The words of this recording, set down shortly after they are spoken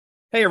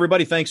Hey,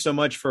 everybody. Thanks so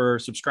much for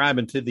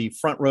subscribing to the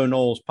Front Row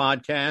Knowles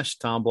podcast.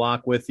 Tom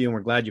Block with you, and we're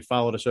glad you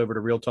followed us over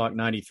to Real Talk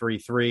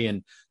 93.3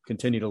 and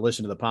continue to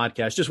listen to the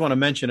podcast. Just want to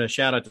mention a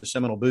shout out to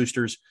Seminole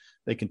Boosters.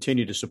 They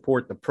continue to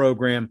support the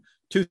program.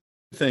 Two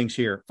things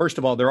here. First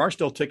of all, there are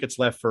still tickets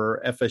left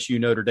for FSU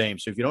Notre Dame.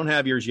 So if you don't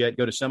have yours yet,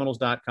 go to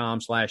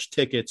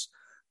seminoles.com/tickets.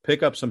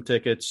 Pick up some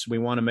tickets. We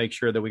want to make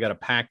sure that we got a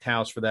packed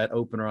house for that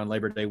opener on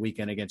Labor Day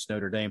weekend against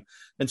Notre Dame.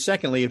 And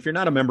secondly, if you're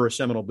not a member of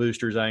Seminole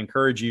Boosters, I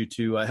encourage you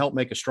to help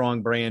make a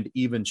strong brand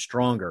even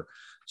stronger.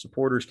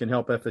 Supporters can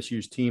help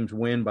FSU's teams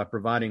win by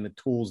providing the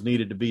tools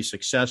needed to be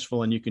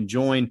successful, and you can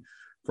join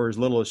for as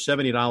little as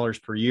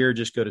 $70 per year.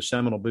 Just go to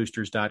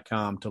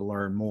SeminoleBoosters.com to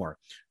learn more.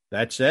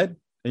 That said,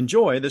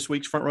 enjoy this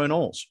week's Front Row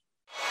Knowles.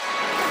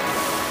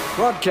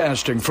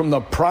 Broadcasting from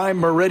the Prime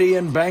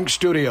Meridian Bank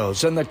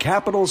Studios in the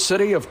capital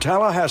city of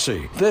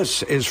Tallahassee,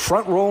 this is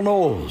Front Row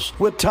Knowles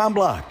with Tom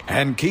Block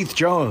and Keith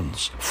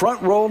Jones.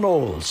 Front Row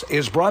Knowles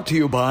is brought to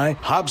you by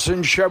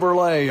Hobson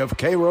Chevrolet of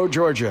Cairo,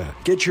 Georgia.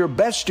 Get your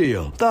best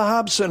deal the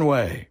Hobson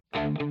way.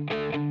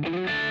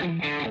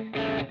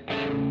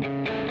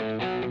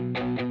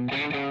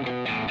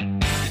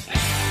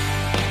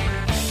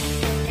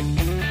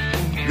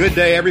 Good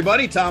day,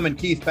 everybody. Tom and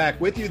Keith back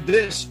with you.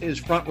 This is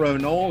Front Row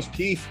Knowles.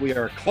 Keith, we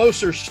are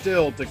closer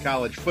still to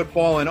college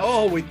football.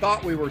 And we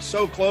thought we were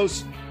so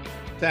close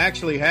to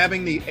actually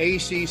having the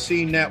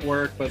ACC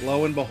network, but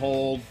lo and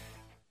behold,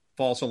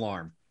 false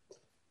alarm.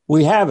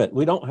 We have it.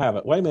 We don't have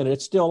it. Wait a minute.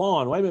 It's still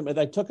on. Wait a minute.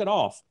 They took it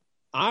off.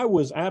 I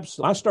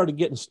started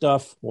getting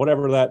stuff,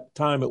 whatever that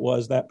time it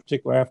was, that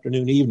particular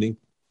afternoon, evening,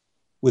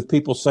 with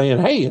people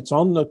saying, hey, it's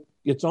on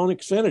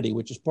Xfinity,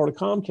 which is part of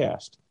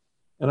Comcast.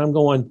 And I'm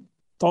going,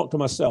 thought to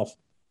myself,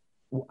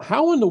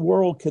 how in the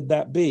world could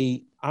that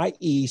be?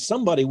 I.e.,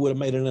 somebody would have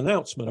made an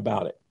announcement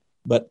about it.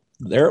 But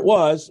there it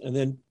was. And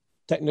then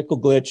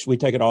technical glitch, we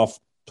take it off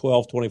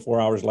 12,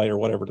 24 hours later,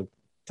 whatever the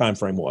time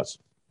frame was.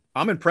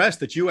 I'm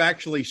impressed that you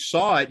actually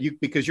saw it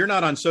because you're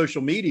not on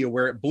social media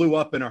where it blew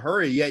up in a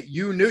hurry, yet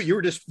you knew. You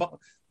were just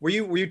were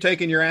you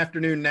taking your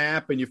afternoon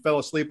nap and you fell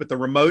asleep with the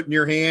remote in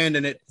your hand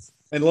and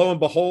lo and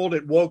behold,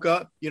 it woke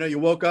up. You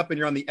woke up and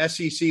you're on the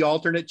SEC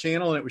alternate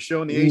channel and it was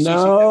showing the ACC.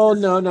 No.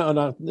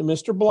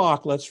 Mr.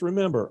 Block, let's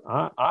remember,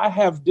 I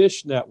have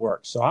Dish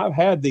Network, so I've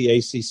had the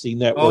ACC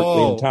network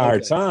the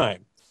entire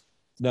time.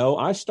 No,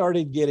 I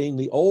started getting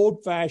the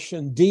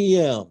old-fashioned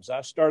DMs.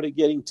 I started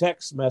getting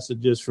text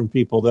messages from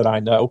people that I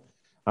know.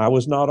 I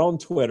was not on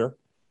Twitter,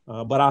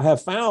 but I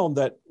have found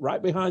that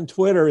right behind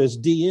Twitter is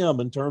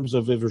DM in terms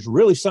of if there's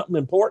really something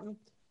important.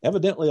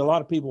 Evidently, a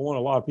lot of people want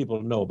a lot of people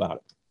to know about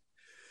it.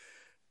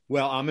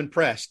 Well, I'm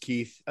impressed,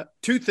 Keith.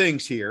 Two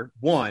things here.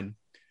 One,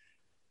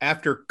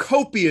 after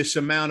copious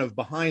amount of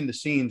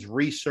behind-the-scenes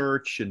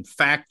research and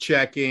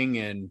fact-checking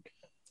and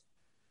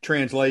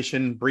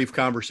translation, brief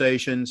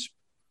conversations,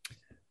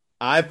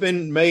 I've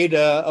been made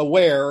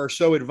aware or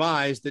so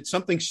advised that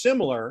something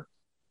similar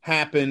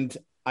happened.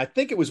 I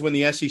think it was when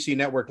the SEC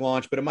network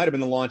launched, but it might have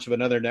been the launch of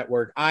another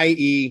network,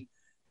 i.e.,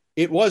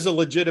 it was a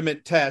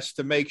legitimate test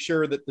to make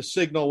sure that the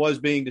signal was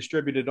being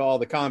distributed to all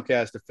the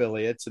Comcast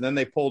affiliates, and then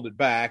they pulled it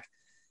back.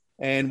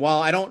 And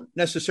while I don't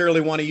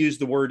necessarily want to use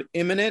the word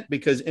imminent,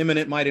 because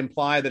imminent might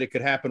imply that it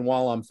could happen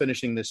while I'm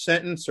finishing this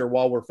sentence or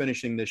while we're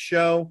finishing this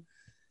show,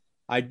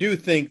 I do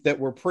think that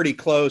we're pretty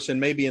close, and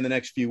maybe in the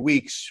next few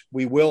weeks,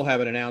 we will have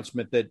an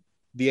announcement that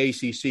the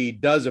ACC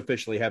does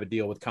officially have a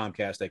deal with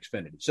Comcast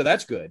Xfinity. So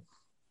that's good.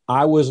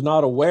 I was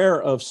not aware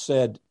of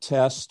said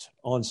test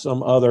on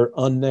some other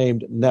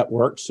unnamed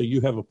network, so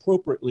you have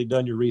appropriately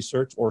done your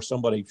research or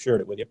somebody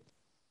shared it with you.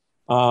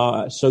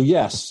 So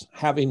yes,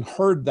 having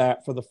heard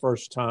that for the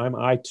first time,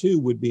 I too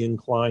would be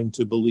inclined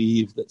to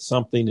believe that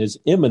something is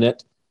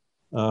imminent,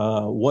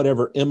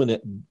 whatever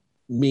imminent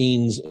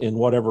means in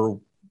whatever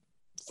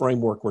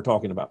framework we're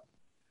talking about.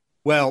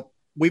 Well,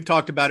 we've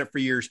talked about it for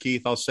years,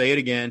 Keith. I'll say it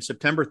again.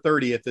 September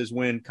 30th is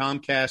when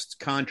Comcast's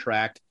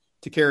contract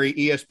to carry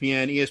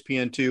ESPN,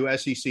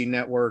 ESPN2, SEC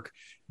Network,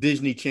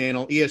 Disney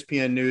Channel,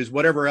 ESPN News,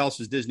 whatever else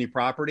is Disney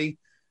property,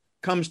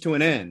 comes to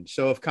an end.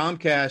 So if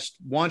Comcast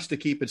wants to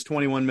keep its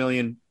 21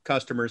 million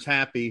customers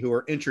happy who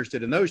are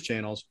interested in those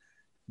channels,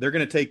 they're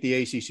going to take the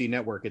ACC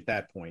network at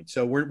that point.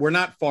 So we're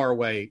not far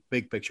away,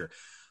 big picture.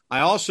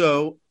 I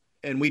also,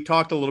 and we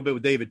talked a little bit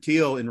with David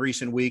Teal in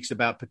recent weeks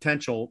about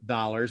potential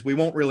dollars. We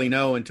won't really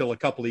know until a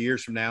couple of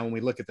years from now when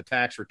we look at the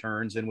tax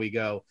returns and we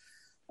go,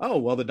 oh,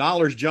 well, the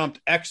dollars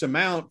jumped X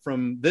amount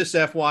from this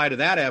FY to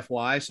that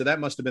FY, so that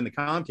must have been the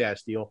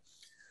Comcast deal.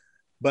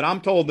 But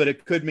I'm told that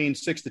it could mean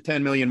 6 to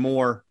 10 million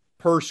more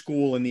per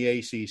school in the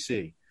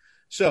ACC.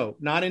 So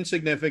not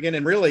insignificant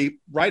and really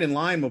right in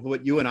line with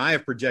what you and I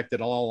have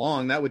projected all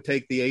along. That would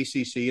take the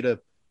ACC to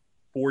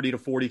 40 to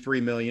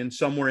 43 million,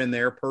 somewhere in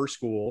there per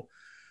school,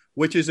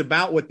 which is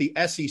about what the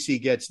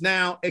SEC gets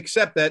now,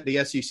 except that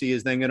the SEC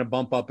is then going to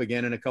bump up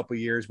again in a couple of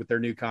years with their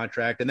new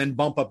contract and then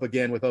bump up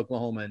again with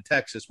Oklahoma and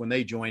Texas when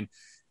they join.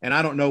 And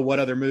I don't know what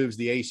other moves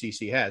the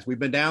ACC has. We've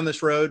been down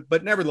this road,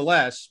 but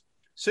nevertheless,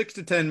 6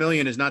 to 10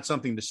 million is not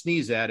something to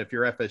sneeze at if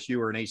you're FSU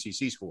or an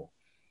ACC school.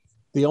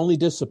 The only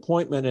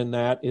disappointment in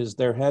that is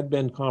there had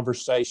been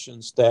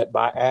conversations that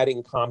by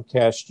adding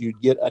Comcast, you'd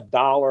get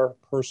 $1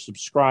 per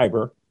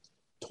subscriber.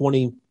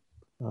 20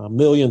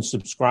 million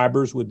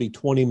subscribers would be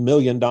 $20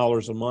 million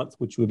a month,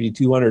 which would be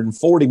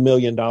 $240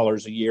 million a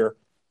year.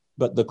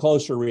 But the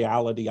closer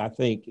reality, I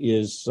think,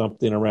 is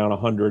something around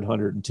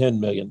 $110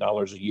 million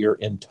a year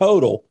in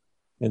total,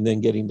 and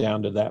then getting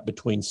down to that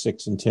between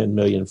 6 and 10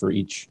 million for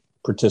each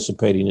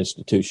participating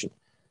institution.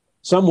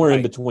 Somewhere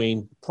in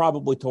between,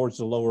 probably towards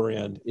the lower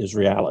end, is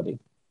reality.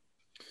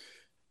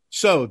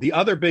 So the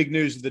other big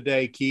news of the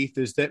day, Keith,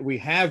 is that we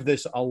have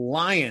this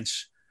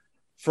alliance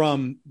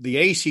from the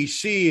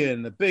ACC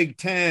and the Big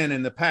Ten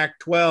and the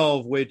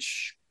Pac-12,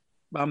 which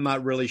I'm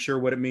not really sure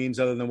what it means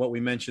other than what we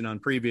mentioned on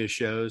previous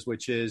shows,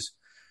 which is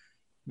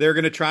they're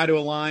going to try to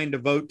align to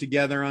vote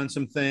together on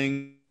some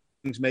things,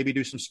 maybe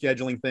do some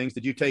scheduling things.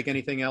 Did you take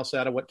anything else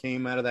out of what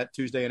came out of that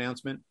Tuesday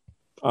announcement?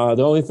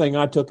 The only thing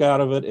I took out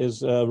of it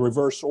is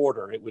reverse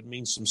order. It would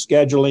mean some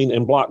scheduling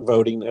and block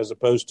voting as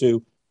opposed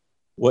to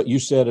what you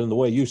said and the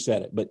way you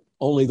said it. But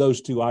only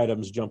those two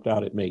items jumped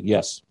out at me.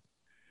 Yes.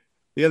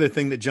 The other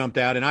thing that jumped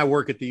out, and I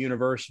work at the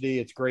university,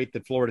 it's great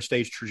that Florida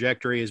State's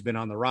trajectory has been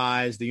on the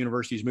rise. The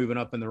university is moving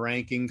up in the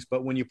rankings.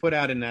 But when you put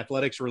out an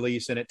athletics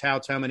release and it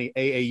touts how many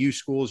AAU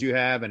schools you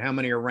have and how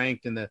many are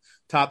ranked in the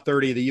top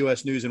 30 of the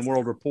U.S. News and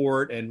World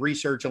Report and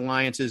research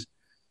alliances,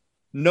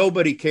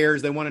 nobody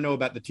cares. They want to know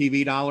about the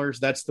TV dollars.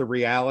 That's the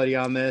reality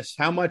on this.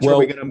 How much are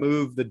we going to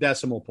move the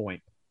decimal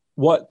point?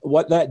 What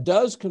that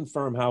does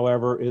confirm,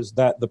 however, is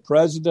that the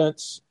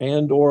presidents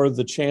and or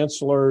the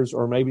chancellors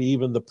or maybe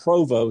even the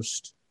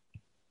provost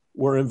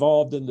were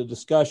involved in the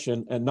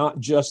discussion and not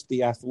just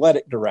the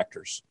athletic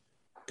directors,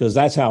 because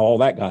that's how all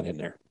that got in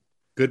there.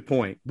 Good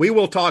point. We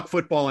will talk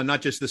football and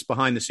not just this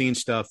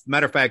behind-the-scenes stuff.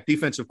 Matter of fact,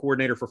 defensive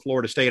coordinator for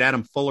Florida State,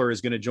 Adam Fuller, is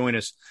going to join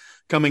us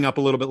coming up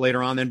a little bit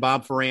later on. Then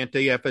Bob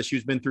Ferrante,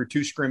 FSU's been through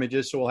 2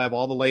 scrimmages, so we'll have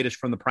all the latest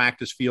from the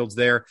practice fields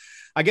there.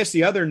 I guess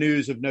the other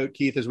news of note,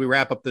 Keith, as we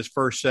wrap up this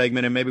first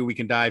segment, and maybe we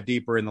can dive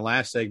deeper in the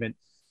last segment,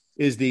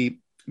 is the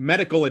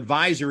medical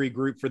advisory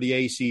group for the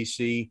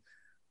ACC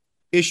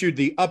issued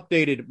the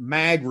updated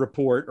MAG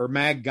report or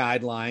MAG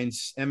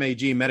guidelines,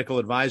 MAG Medical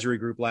Advisory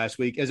Group, last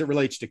week as it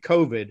relates to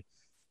COVID.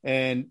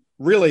 And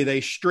really,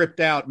 they stripped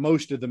out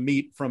most of the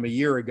meat from a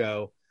year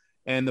ago.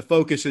 And the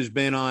focus has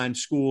been on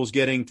schools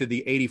getting to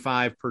the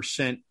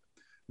 85%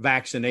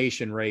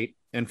 vaccination rate.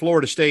 And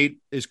Florida State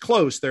is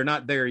close. They're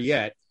not there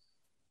yet.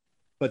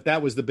 But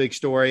that was the big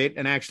story.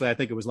 And actually, I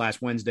think it was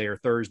last Wednesday or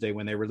Thursday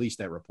when they released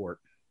that report.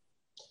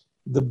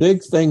 The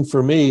big thing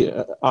for me,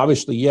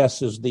 obviously,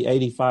 yes, is the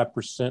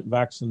 85%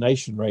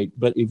 vaccination rate.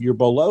 But if you're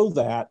below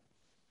that,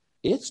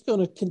 it's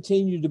going to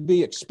continue to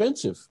be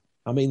expensive.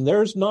 I mean,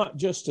 there's not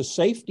just a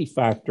safety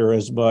factor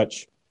as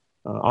much.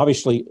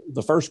 Obviously,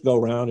 the first go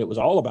round, it was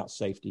all about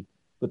safety.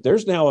 But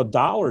there's now a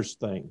dollars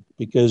thing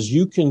because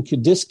you can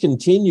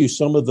discontinue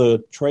some of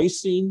the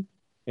tracing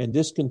and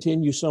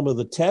discontinue some of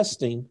the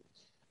testing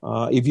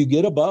if you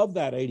get above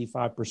that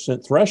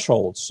 85%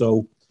 threshold.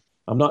 So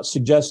I'm not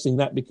suggesting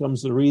that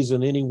becomes the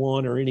reason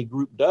anyone or any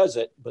group does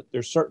it, but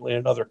there's certainly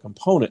another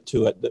component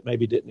to it that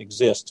maybe didn't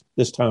exist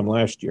this time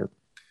last year.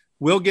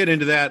 We'll get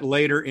into that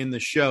later in the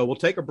show. We'll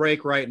take a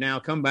break right now,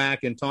 come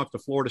back and talk to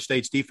Florida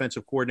State's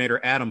defensive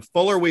coordinator, Adam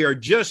Fuller. We are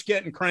just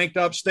getting cranked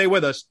up. Stay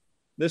with us.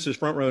 This is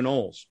Front Row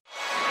Noles.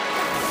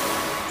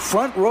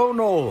 Front Row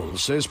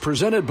Noles is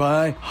presented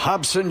by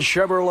Hobson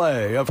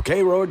Chevrolet of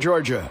Cairo,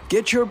 Georgia.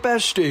 Get your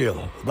best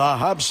deal the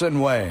Hobson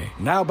way.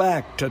 Now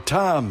back to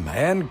Tom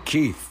and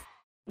Keith.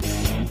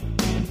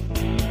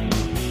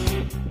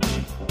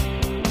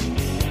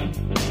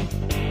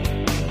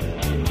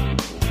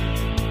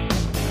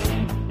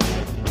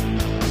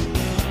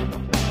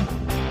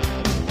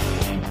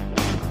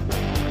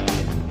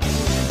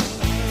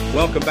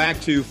 Welcome back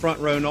to Front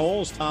Row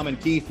Noles. Tom and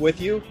Keith with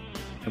you.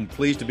 I'm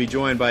pleased to be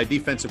joined by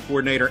defensive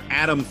coordinator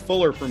Adam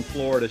Fuller from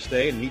Florida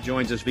State, and he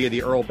joins us via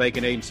the Earl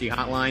Bacon Agency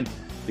hotline,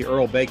 the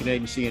Earl Bacon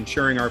Agency,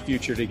 ensuring our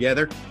future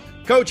together.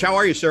 Coach, how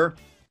are you, sir?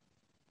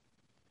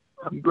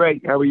 I'm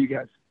great. How are you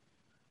guys?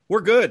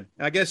 We're good.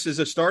 I guess as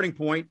a starting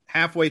point,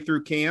 halfway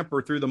through camp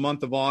or through the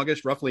month of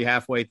August, roughly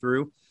halfway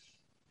through,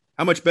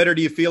 how much better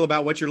do you feel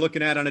about what you're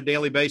looking at on a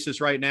daily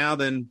basis right now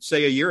than,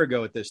 say, a year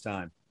ago at this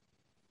time?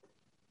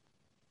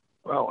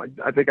 Well,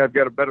 I think I've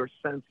got a better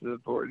sense of,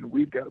 or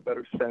we've got a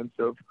better sense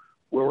of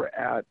where we're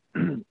at.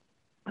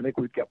 I think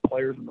we've got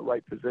players in the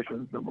right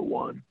positions, number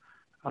one.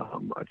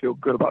 I feel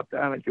good about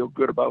that. I feel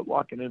good about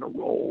locking in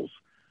roles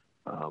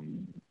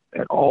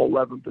at all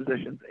 11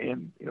 positions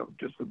and,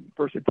 just the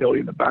versatility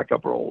in the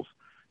backup roles.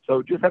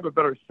 So just have a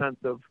better sense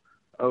of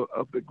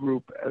the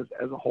group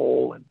as a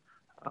whole, and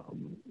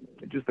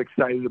just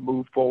excited to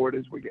move forward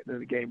as we're getting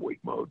into game week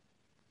mode.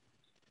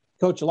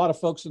 Coach, a lot of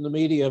folks in the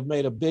media have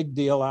made a big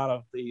deal out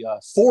of the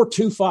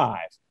 4-2-5.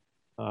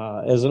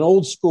 As an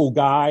old school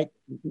guy,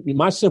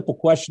 my simple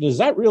question is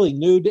that really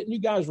new? Didn't you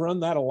guys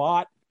run that a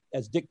lot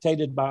as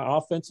dictated by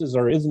offenses,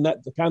 or isn't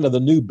that the kind of the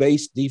new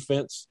base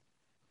defense?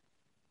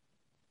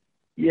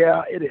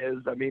 Yeah, it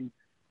is. I mean,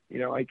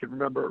 I can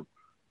remember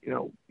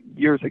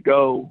years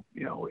ago,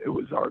 it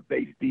was our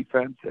base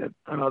defense at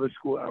another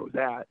school I was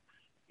at.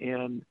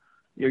 And,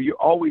 you're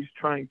always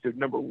trying to,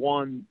 number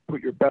one,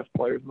 put your best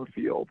players in the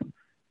field.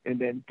 And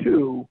then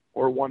two,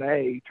 or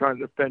 1A, trying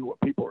to defend what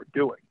people are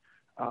doing.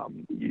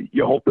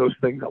 You hope those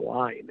things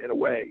align in a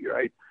way,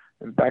 right?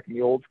 And back in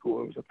the old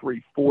school, it was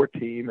a 3-4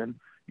 team. And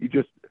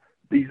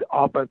these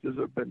offenses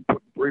have been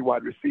putting 3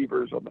 wide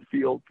receivers on the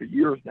field for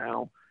years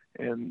now.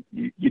 And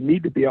you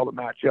need to be able to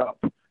match up.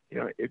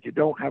 If you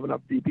don't have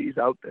enough DBs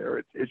out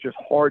there, it's just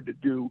hard to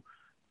do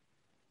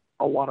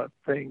a lot of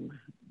things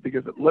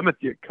because it limits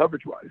you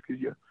coverage-wise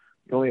because you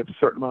only have a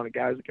certain amount of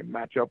guys that can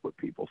match up with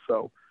people.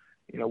 So,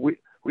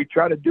 we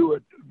tried to do a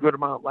good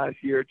amount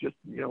last year. Just,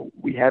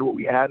 we had what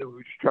we had, and we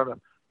were just trying to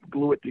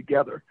glue it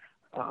together.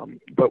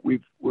 But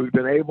we've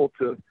been able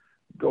to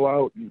go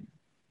out and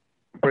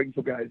bring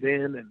some guys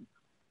in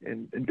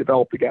and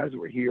develop the guys that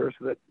were here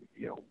so that,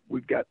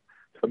 we've got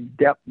some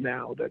depth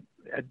now that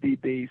at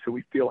DB, so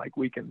we feel like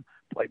we can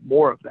play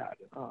more of that.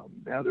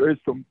 Now there is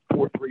some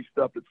 4-3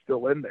 stuff that's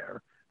still in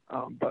there,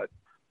 but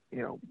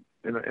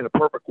in a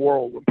perfect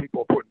world, when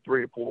people are putting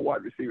 3 or 4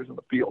 wide receivers on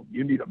the field,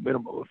 you need a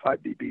minimum of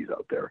 5 DBs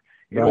out there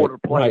in order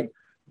to play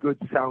good,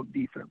 sound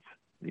defense.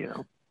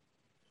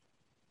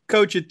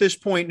 Coach, at this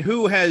point,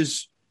 who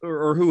has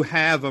or who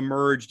have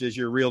emerged as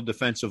your real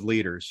defensive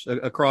leaders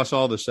across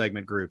all the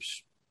segment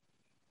groups?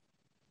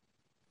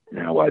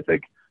 Well, I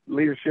think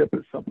leadership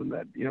is something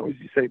that, as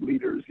you say,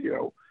 leaders,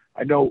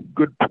 I know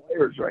good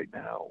players right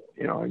now,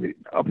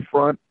 up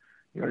front,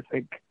 I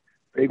think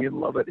Fabian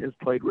Lovett has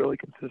played really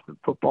consistent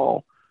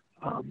football.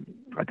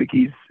 I think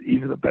he's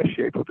in the best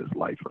shape of his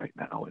life right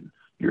now, and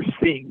you're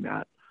seeing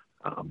that.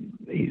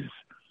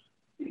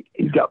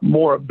 He's got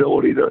more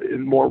ability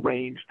and more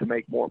range to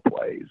make more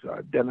plays.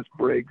 Dennis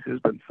Briggs has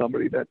been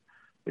somebody that,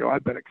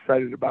 I've been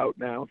excited about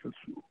now since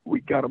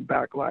we got him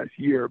back last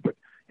year, but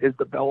his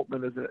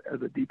development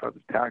as a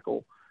defensive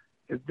tackle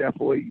has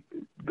definitely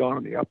gone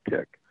on the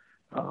uptick.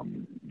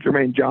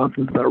 Jermaine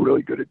Johnson's been a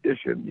really good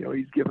addition.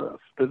 He's given us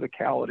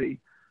physicality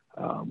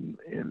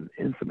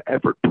and some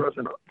effort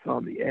presence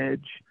on the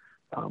edge.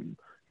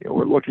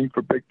 We're looking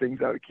for big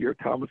things out of Keir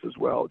Thomas as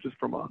well, just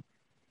from a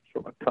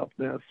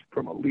toughness,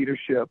 from a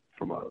leadership,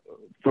 from a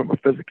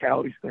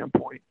physicality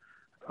standpoint.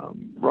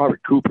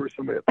 Robert Cooper,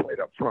 somebody that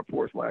played up front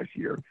for us last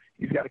year,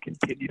 he's got to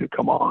continue to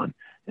come on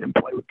and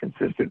play with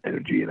consistent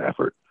energy and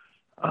effort.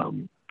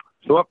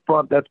 So up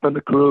front, that's been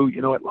the crew.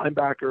 At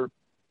linebacker,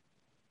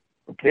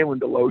 Kalen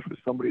DeLoach was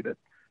somebody that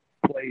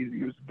plays.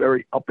 He was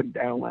very up and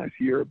down last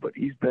year, but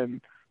he's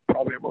been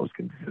probably our most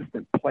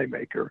consistent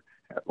playmaker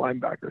at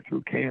linebacker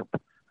through camp.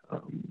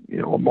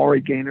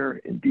 Amari Gaynor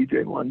and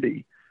DJ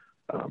Lundy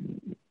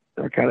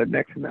are kind of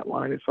next in that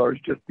line as far as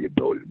just the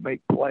ability to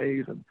make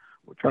plays, and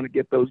we're trying to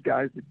get those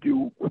guys to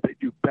do what they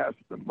do best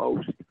the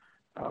most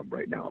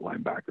right now at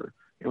linebacker.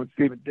 And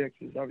Stephen Dix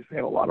has obviously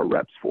had a lot of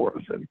reps for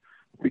us, and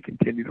we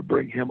continue to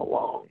bring him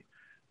along.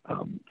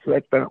 So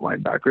that's been at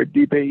linebacker. At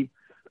DB,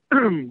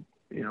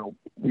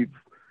 we've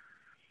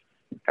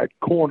at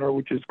corner,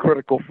 which is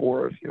critical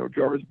for us.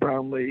 Jarvis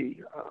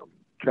Brownlee,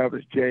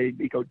 Travis Jay,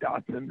 Nico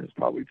Dotson has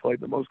probably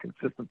played the most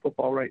consistent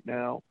football right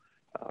now.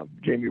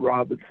 Jamie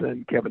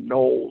Robinson, Kevin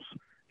Knowles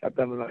have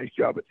done a nice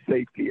job at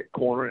safety, at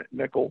corner, at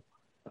nickel.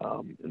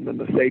 And then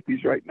the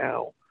safeties right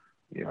now,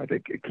 I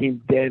think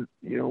Akeem Dent,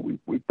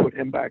 we put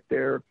him back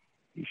there.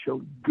 He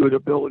showed good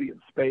ability in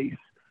space.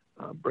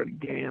 Brendan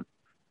Gant.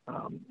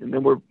 And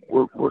then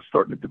we're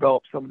starting to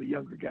develop some of the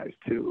younger guys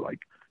too, like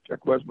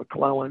Jack Wes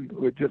McClellan,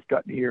 who had just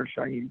gotten here,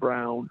 Shaheem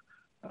Brown,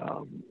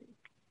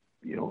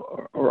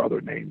 or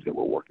other names that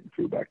we're working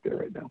through back there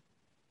right now.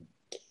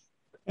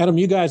 Adam,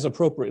 you guys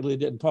appropriately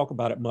didn't talk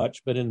about it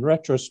much, but in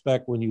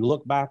retrospect, when you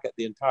look back at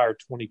the entire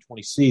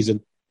 2020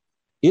 season,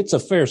 it's a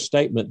fair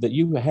statement that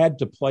you had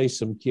to play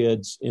some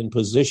kids in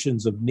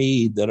positions of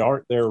need that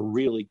aren't their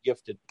really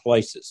gifted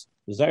places.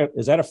 Is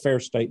that a fair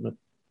statement?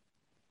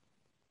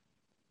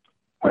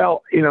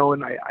 Well,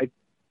 and I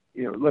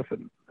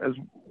listen, as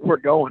we're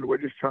going, we're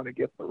just trying to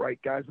get the right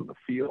guys on the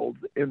field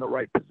in the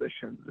right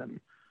positions. And,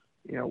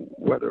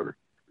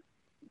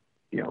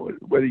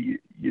 whether you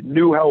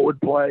knew how it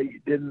would play,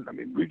 you didn't. I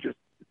mean, we just,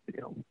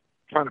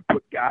 trying to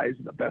put guys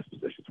in the best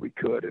positions we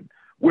could and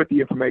with the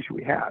information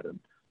we had. And,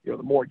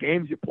 the more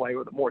games you play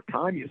or the more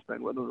time you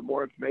spend with them, the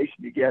more information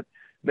you get.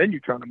 Then you're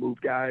trying to move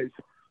guys,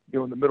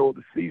 in the middle of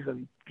the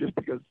season just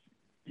because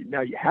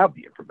now you have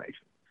the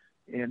information.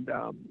 And,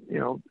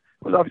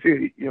 it was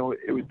obviously,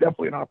 it was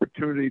definitely an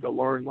opportunity to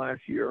learn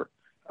last year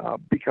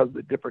because of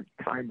the different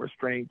time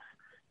restraints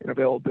and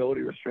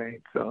availability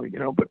restraints. So,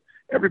 but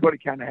everybody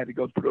kind of had to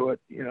go through it,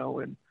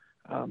 and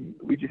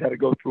we just had to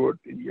go through it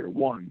in year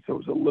one. So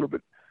it was a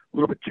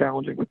little bit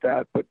challenging with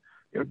that, but,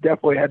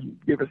 definitely had to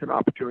give us an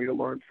opportunity to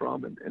learn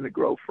from and to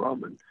grow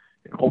from, and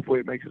hopefully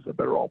it makes us a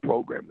better all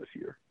program this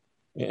year.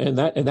 And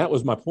that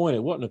was my point.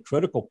 It wasn't a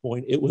critical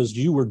point. It was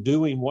you were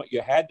doing what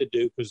you had to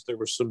do because there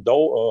were some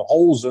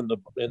holes in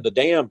the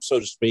dam,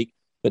 so to speak.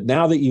 But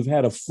now that you've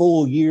had a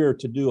full year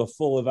to do a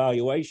full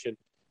evaluation,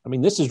 I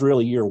mean, this is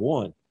really year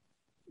one,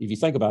 if you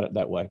think about it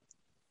that way.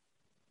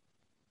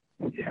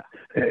 Yeah,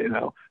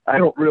 I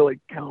don't really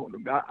count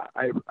them.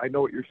 I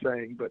know what you're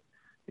saying, but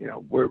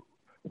we're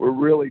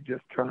really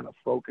just trying to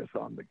focus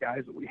on the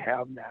guys that we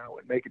have now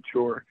and making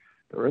sure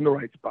they're in the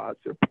right spots.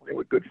 They're playing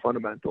with good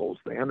fundamentals.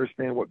 They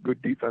understand what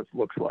good defense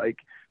looks like.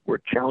 We're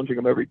challenging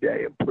them every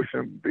day and pushing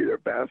them to be their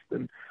best,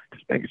 and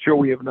just making sure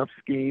we have enough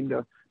scheme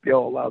to be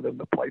able to allow them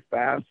to play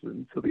fast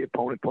and so the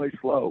opponent plays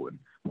slow. And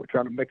we're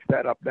trying to mix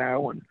that up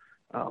now. And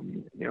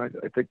I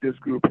think this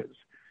group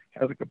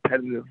has a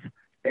competitive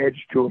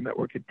edge to them that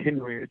we're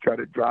continuing to try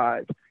to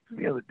drive. At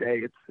the end of the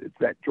day, it's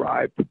that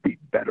drive to be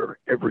better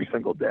every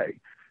single day.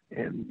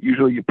 And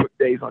usually you put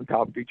days on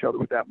top of each other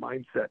with that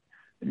mindset,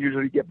 and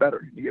usually you get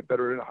better. You get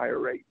better at a higher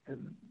rate,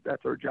 and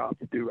that's our job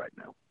to do right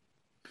now.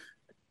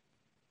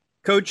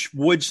 Coach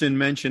Woodson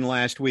mentioned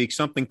last week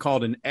something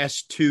called an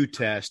S2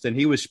 test, and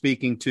he was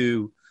speaking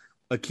to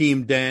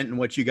Akeem Dent and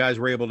what you guys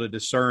were able to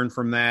discern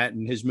from that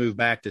and his move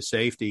back to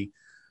safety.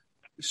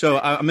 So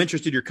I'm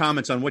interested in your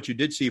comments on what you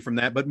did see from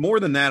that. But more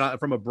than that,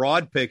 from a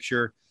broad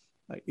picture,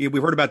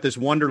 we've heard about this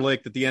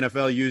Wonderlic that the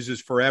NFL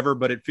uses forever,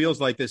 but it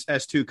feels like this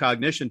S2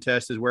 cognition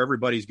test is where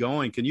everybody's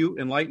going. Can you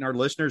enlighten our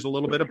listeners a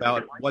little bit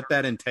about what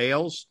that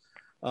entails?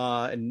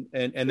 And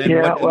then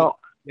go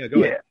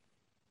ahead.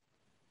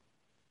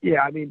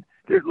 Yeah, I mean,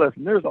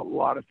 there's a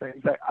lot of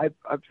things.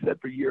 I've said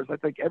for years, I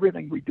think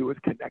everything we do is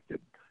connected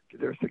to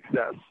their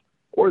success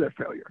or their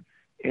failure.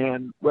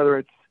 And whether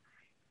it's,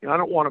 I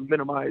don't want to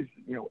minimize,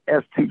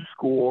 S2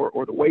 score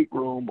or the weight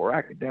room or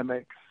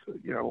academics,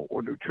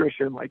 or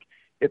nutrition. Like,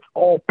 it's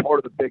all part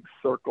of the big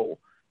circle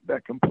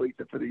that completes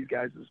it for these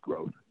guys'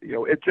 growth.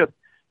 It's just,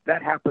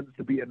 that happens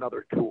to be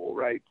another tool,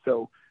 right?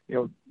 So,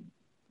 a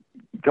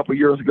couple of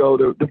years ago,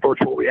 the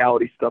virtual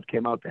reality stuff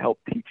came out to help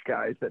teach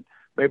guys that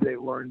maybe they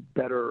learn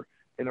better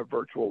in a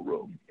virtual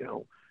room.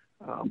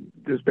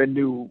 There's been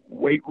new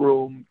weight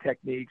room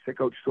techniques that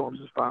Coach Storms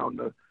has found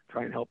to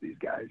try and help these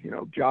guys.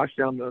 Josh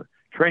down the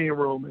training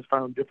room has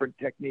found different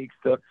techniques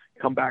to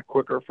come back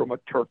quicker from a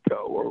turf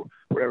toe or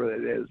whatever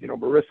that is.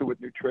 Marissa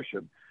with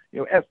nutrition.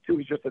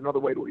 S2 is just another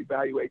way to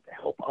evaluate to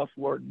help us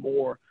learn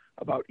more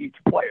about each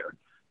player.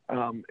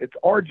 It's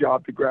our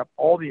job to grab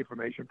all the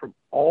information from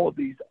all of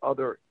these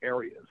other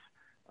areas.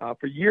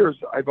 For years,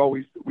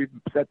 we've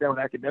sat down with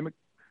academic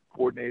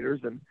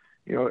coordinators and,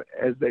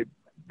 as they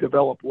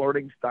develop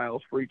learning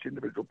styles for each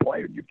individual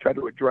player, you've tried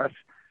to address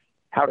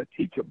how to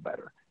teach them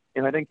better.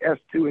 And I think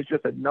S2 is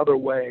just another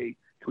way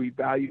to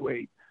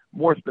evaluate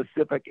more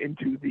specific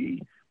into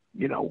the,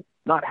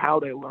 not how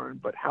they learn,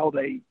 but how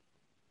they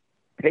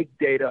take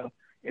data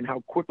and how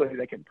quickly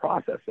they can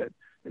process it.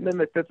 And then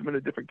that fits them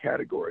into different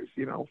categories,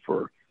 and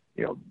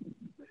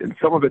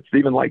some of it's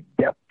even like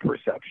depth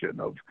perception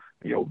of,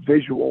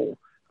 visual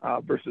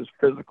versus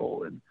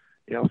physical. And,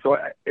 so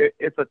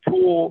it's a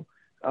tool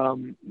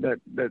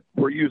that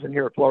we're using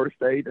here at Florida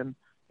State. And,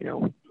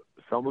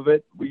 some of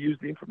it, we use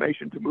the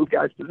information to move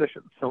guys'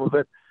 positions. Some of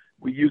it,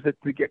 we use it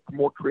to get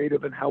more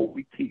creative in how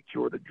we teach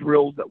or the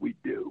drills that we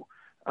do.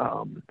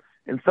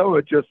 And so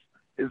it just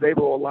is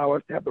able to allow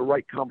us to have the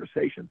right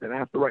conversations and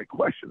ask the right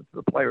questions to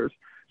the players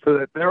so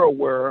that they're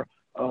aware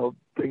of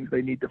things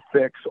they need to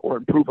fix or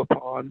improve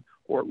upon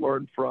or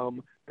learn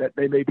from that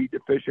they may be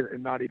deficient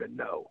and not even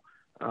know.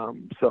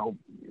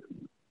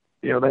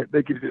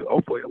 That gives you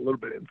hopefully a little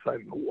bit of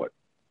insight into what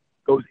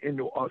goes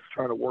into us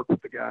trying to work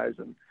with the guys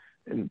and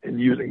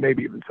using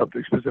maybe even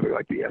something specific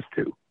like the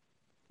S2.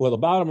 Well, the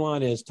bottom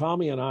line is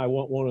Tommy and I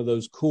want one of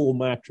those cool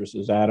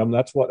mattresses, Adam.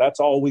 That's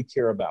all we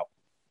care about.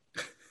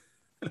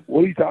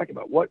 What are you talking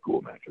about? What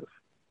cool mattress?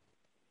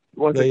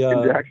 You want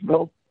in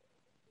Jacksonville?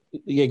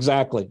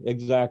 Exactly.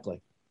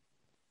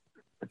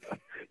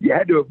 You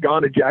had to have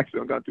gone to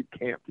Jacksonville and gone through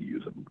camp to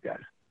use them, guys.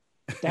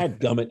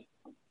 Dadgummit.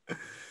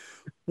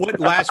 What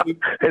last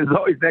week? It's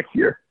always next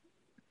year.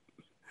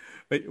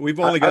 But we've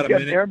only got a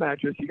minute. An air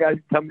mattress. You guys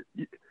come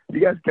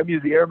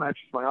use the air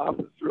mattress in my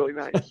office. It's really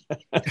nice.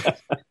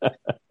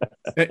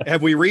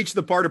 Have we reached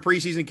the part of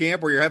preseason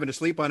camp where you're having to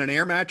sleep on an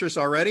air mattress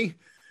already?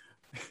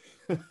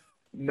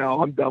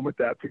 No, I'm done with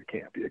that for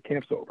camp. Yeah,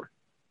 camp's over.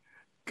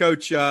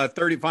 Coach,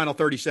 final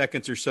 30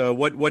 seconds or so.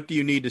 What do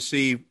you need to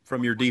see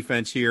from your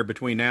defense here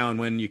between now and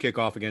when you kick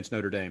off against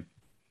Notre Dame?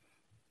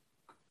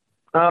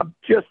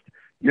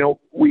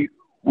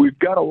 We've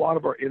got a lot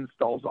of our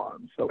installs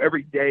on. So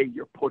every day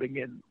you're putting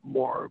in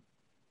more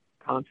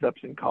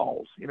concepts and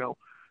calls.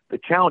 The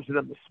challenge to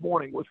them this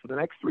morning was for the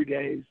next 3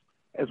 days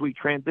as we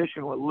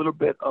transition a little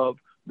bit of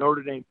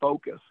Notre Dame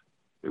focus.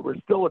 We're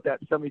still at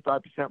that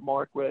 75%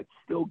 mark where it's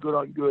still good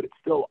on good. It's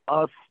still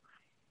us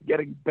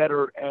getting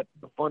better at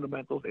the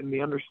fundamentals and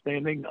the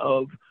understanding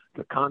of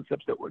the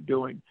concepts that we're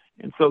doing.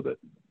 And so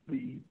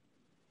the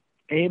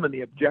aim and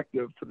the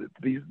objective for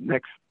these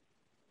next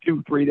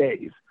 2-3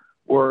 days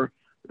were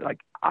like,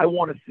 I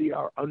want to see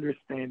our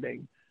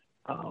understanding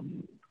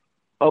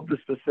of the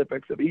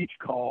specifics of each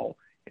call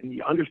and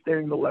the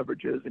understanding the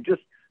leverages and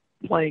just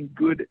playing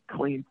good,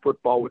 clean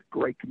football with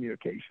great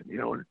communication.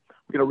 And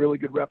we got a really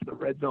good rep in the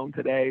red zone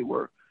today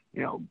where,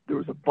 there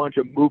was a bunch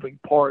of moving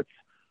parts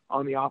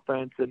on the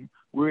offense and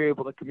we were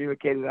able to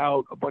communicate it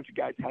out. A bunch of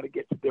guys had to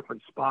get to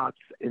different spots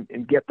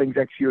and get things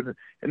executed.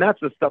 And that's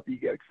the stuff that you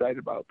get excited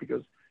about,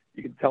 because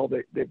you can tell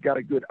they've got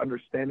a good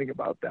understanding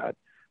about that.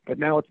 But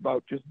now it's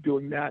about just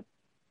doing that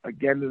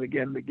again and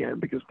again and again,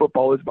 because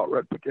football is about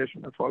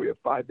repetition. That's why we have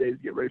 5 days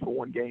to get ready for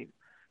one game.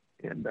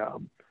 And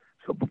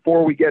so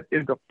before we get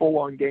into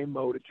full-on game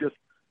mode, it's just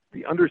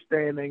the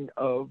understanding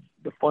of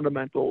the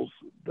fundamentals,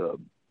 the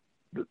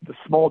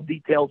small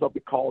details of the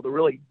call to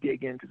really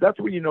dig in, because that's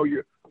when you know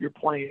you're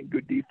playing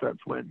good defense,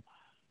 when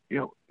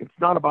it's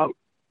not about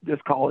this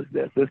call is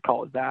this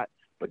call is that,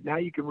 but now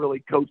you can really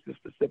coach the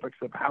specifics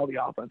of how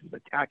the offense is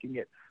attacking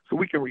it, so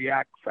we can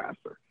react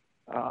faster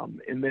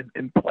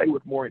and play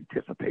with more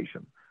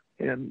anticipation,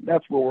 and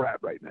that's where we're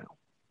at right now.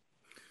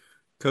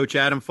 Coach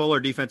Adam Fuller,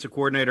 defensive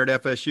coordinator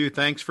at FSU,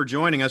 thanks for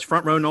joining us.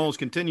 Front Row Noles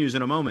continues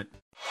in a moment.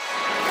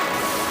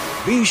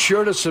 Be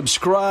sure to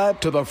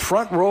subscribe to the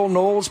Front Row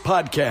Noles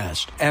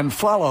podcast and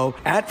follow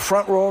at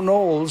Front Row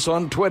Noles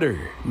on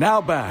Twitter.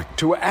 Now back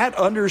to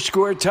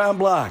 @_Tom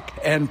Block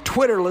and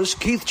Twitterless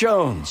Keith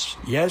Jones.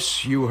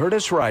 Yes, you heard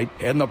us right,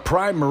 in the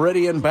Prime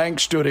Meridian Bank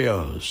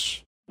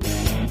Studios.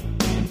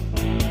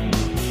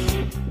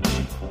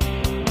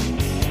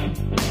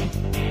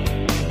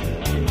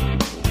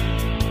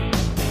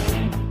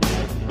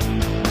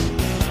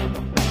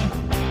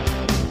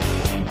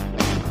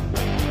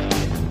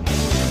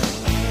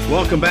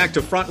 Welcome back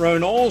to Front Row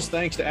Noles.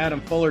 Thanks to Adam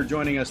Fuller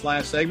joining us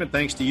last segment.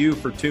 Thanks to you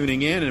for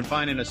tuning in and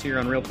finding us here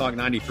on Real Talk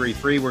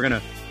 93.3. We're going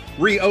to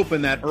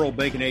reopen that Earl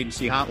Bacon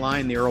Agency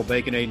hotline, the Earl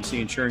Bacon Agency,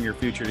 ensuring your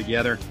future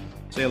together.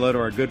 Say hello to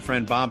our good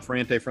friend Bob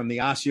Ferrante from the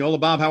Osceola.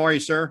 Bob, how are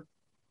you, sir?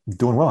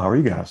 Doing well. How are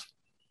you guys?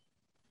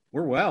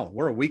 We're well.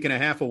 We're a week and a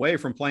half away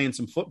from playing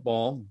some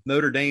football.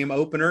 Notre Dame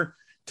opener.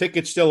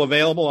 Tickets still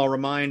available. I'll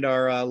remind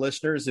our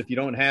listeners, if you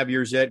don't have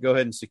yours yet, go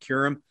ahead and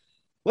secure them.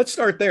 Let's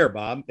start there,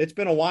 Bob. It's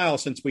been a while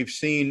since we've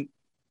seen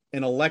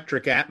an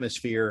electric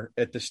atmosphere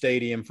at the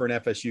stadium for an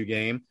FSU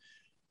game.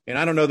 And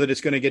I don't know that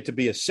it's going to get to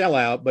be a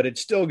sellout, but it's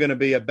still going to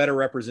be a better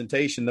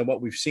representation than what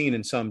we've seen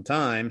in some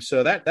time.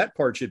 So that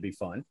part should be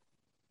fun.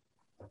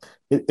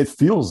 It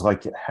feels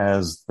like it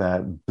has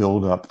that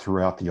build up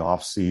throughout the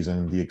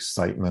offseason, the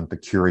excitement, the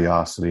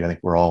curiosity. I think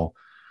we're all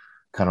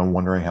kind of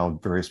wondering how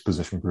various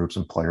position groups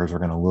and players are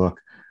going to look.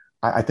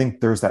 I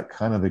think there's that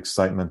kind of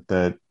excitement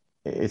that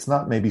it's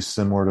not maybe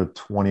similar to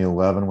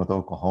 2011 with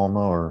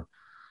Oklahoma or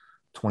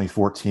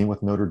 2014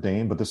 with Notre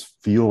Dame, but this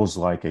feels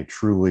like a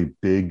truly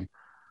big,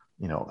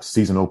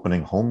 season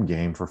opening home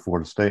game for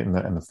Florida State and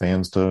the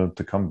fans to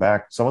come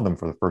back, some of them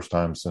for the first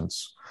time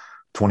since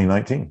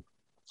 2019.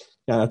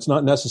 Yeah, it's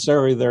not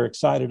necessarily they're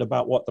excited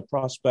about what the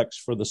prospects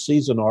for the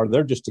season are.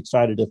 They're just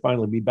excited to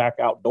finally be back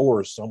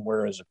outdoors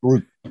somewhere as a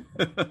group.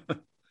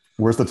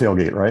 Where's the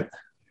tailgate, right?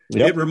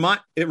 Yep.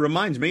 It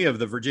reminds me of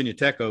the Virginia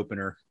Tech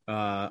opener,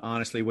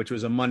 honestly, which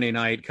was a Monday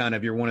night, kind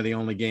of you're one of the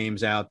only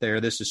games out there.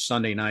 This is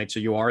Sunday night, so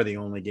you are the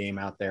only game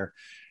out there.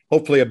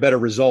 Hopefully a better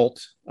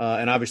result.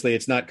 And obviously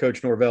it's not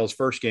Coach Norvell's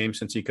first game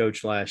since he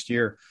coached last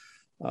year.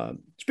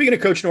 Speaking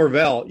of Coach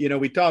Norvell,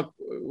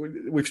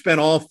 we've spent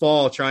all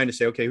fall trying to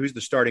say, okay, who's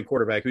the starting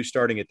quarterback? Who's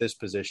starting at this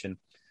position?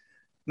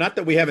 Not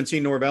that we haven't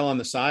seen Norvell on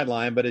the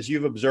sideline, but as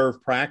you've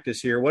observed practice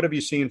here, what have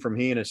you seen from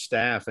he and his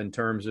staff in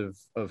terms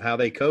of how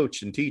they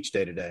coach and teach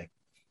day to day?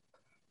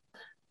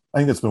 I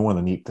think that's been one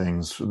of the neat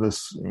things for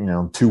this,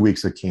 2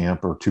 weeks of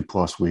camp or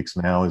 2+ weeks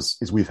now is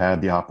we've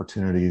had the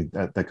opportunity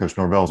that Coach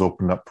Norvell has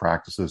opened up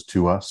practices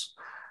to us,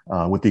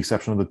 with the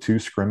exception of the 2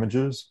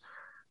 scrimmages.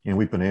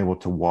 We've been able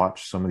to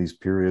watch some of these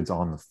periods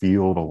on the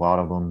field, a lot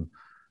of them,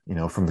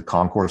 from the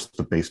concourse to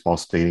the baseball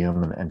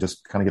stadium and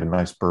just kind of get a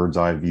nice bird's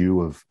eye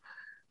view of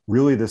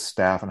really this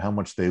staff and how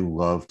much they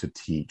love to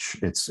teach.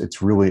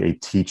 It's really a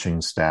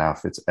teaching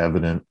staff. It's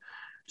evident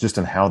just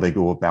in how they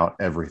go about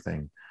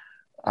everything.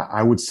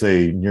 I would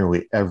say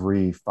nearly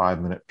every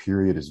 5-minute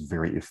period is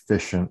very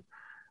efficient,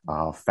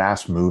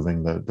 fast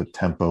moving, the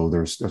tempo.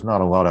 There's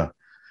not a lot of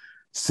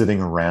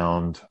sitting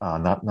around,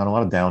 not a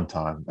lot of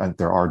downtime.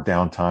 There are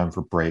downtime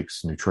for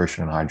breaks,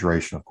 nutrition and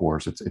hydration, of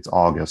course. It's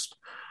August,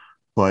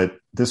 but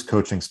this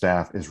coaching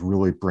staff is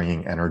really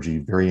bringing energy,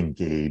 very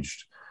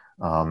engaged.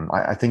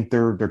 I think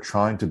they're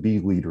trying to be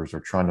leaders. They're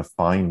trying to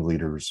find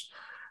leaders.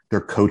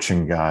 They're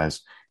coaching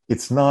guys.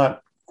 It's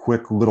not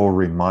quick little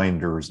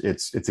reminders.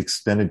 It's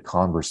extended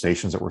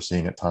conversations that we're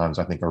seeing at times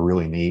I think are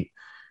really neat.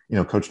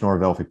 Coach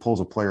Norvell, if he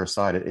pulls a player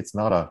aside, it's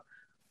not a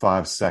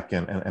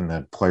 5-second and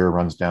the player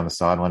runs down the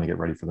sideline to get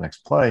ready for the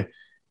next play.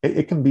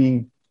 It can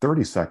be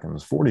 30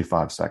 seconds,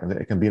 45 seconds.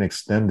 It can be an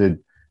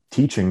extended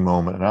teaching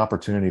moment, an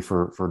opportunity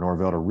for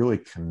Norvell to really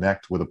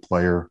connect with a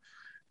player.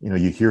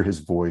 You hear his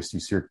voice,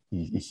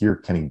 you hear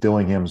Kenny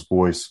Dillingham's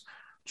voice,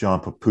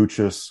 John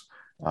Papuchis,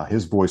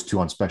 his voice too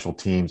on special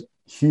teams,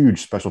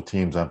 huge special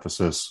teams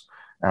emphasis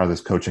out of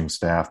this coaching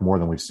staff, more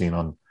than we've seen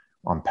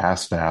on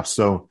past staff.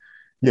 So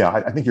yeah,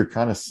 I think you're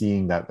kind of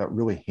seeing that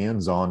really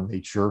hands-on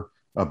nature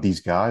of these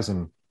guys,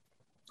 and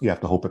you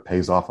have to hope it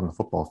pays off on the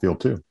football field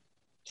too.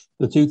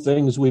 The 2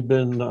 things we've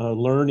been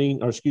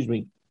wanting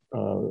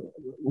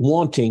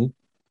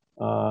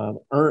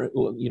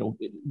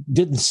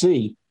didn't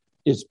see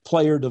is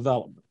player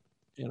development.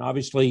 And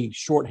obviously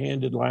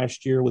shorthanded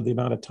last year with the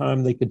amount of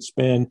time they could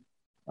spend.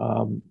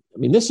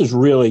 This is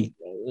really,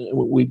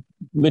 we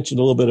mentioned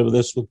a little bit of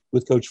this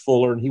with Coach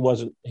Fuller, and he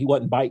wasn't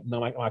biting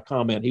on my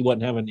comment. He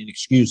wasn't having any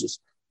excuses.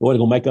 He wasn't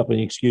going to make up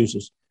any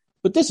excuses.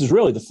 But this is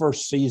really the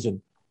first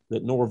season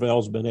that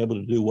Norvell's been able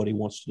to do what he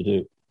wants to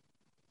do.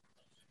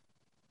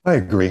 I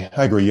agree.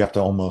 You have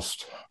to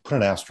almost put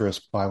an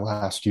asterisk by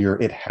last year.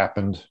 It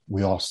happened.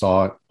 We all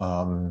saw it.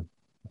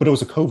 But it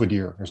was a COVID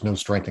year. There's no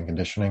strength and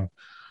conditioning,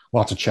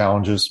 lots of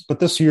challenges. But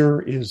this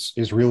year is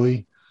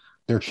really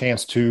their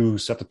chance to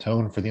set the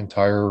tone for the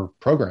entire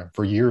program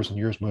for years and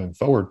years moving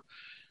forward.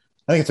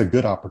 I think it's a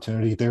good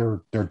opportunity.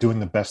 They're doing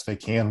the best they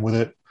can with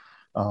it.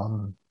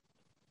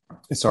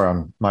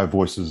 Sorry, my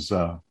voice is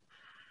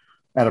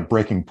at a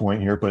breaking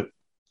point here. But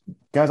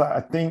guys,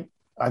 I think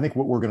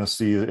what we're going to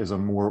see is a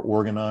more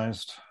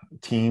organized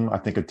team. I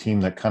think a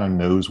team that kind of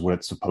knows what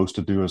it's supposed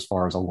to do as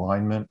far as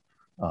alignment.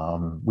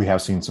 We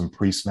have seen some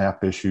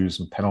pre-snap issues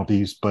and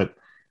penalties, but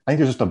I think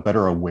there's just a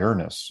better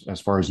awareness as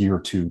far as year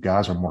two.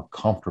 Guys are more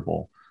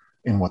comfortable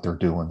in what they're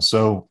doing.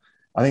 So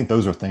I think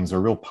those are things that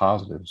are real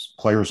positives.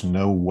 Players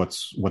know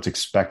what's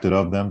expected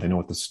of them. They know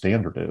what the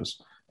standard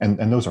is, and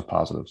those are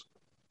positives.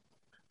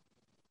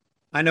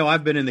 I know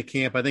I've been in the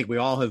camp. I think we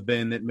all have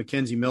been that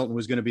McKenzie Milton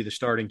was going to be the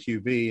starting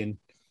QB, and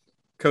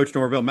Coach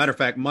Norvell, matter of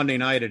fact, Monday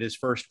night at his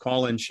first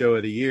call-in show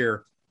of the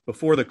year,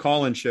 before the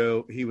call-in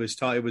show, he was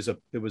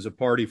it was a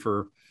party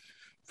for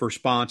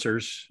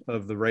sponsors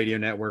of the radio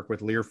network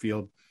with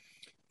Learfield.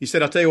 He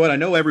said, "I'll tell you what, I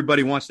know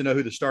everybody wants to know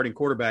who the starting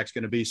quarterback's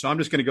going to be, so I'm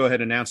just going to go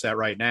ahead and announce that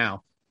right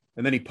now."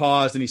 And then he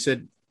paused and he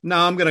said, "No,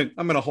 I'm going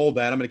to hold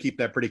that. I'm going to keep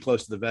that pretty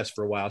close to the vest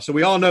for a while." So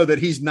we all know that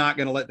he's not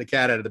going to let the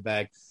cat out of the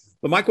bag.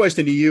 But my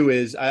question to you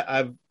is,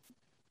 I've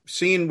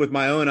seen with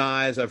my own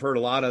eyes, I've heard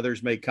a lot of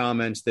others make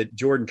comments that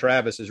Jordan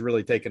Travis has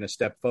really taken a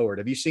step forward.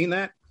 Have you seen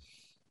that?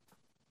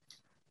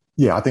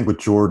 Yeah, I think with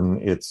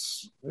Jordan,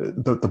 it's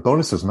the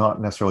bonus is not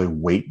necessarily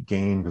weight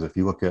gain, because if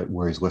you look at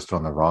where he's listed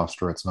on the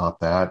roster, it's not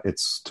that.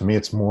 To me,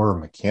 it's more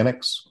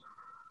mechanics,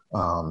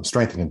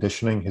 strength and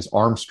conditioning. His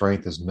arm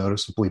strength is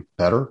noticeably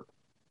better.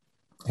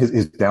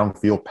 His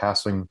downfield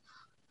passing,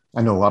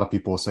 I know a lot of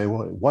people will say,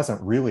 well, it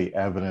wasn't really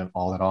evident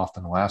all that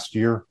often last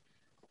year.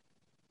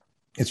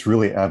 It's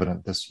really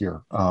evident this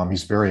year.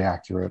 He's very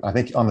accurate. I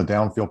think on the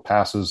downfield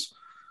passes,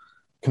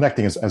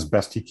 connecting as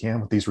best he can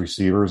with these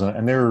receivers,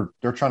 and they're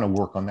trying to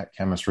work on that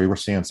chemistry. We're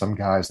seeing some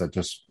guys that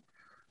just,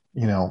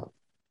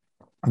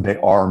 they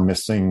are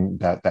missing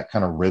that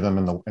kind of rhythm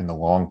in the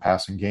long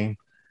passing game.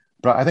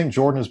 But I think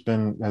Jordan has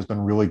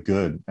been really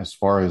good as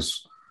far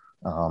as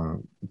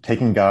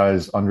taking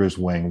guys under his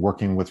wing,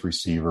 working with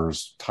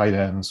receivers, tight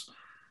ends.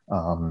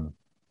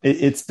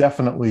 It's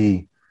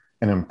definitely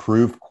an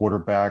improved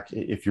quarterback.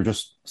 If you're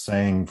just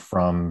saying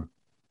from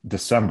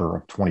December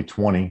of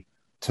 2020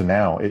 to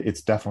now,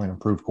 it's definitely an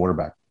improved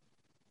quarterback.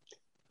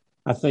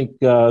 I think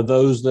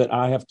those that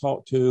I have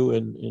talked to,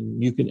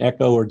 and you can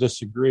echo or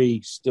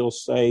disagree, still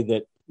say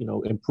that,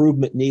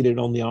 improvement needed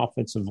on the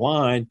offensive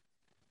line,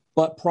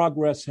 but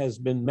progress has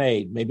been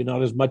made. Maybe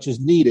not as much as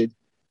needed,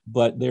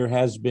 but there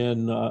has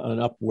been an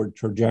upward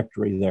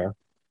trajectory there.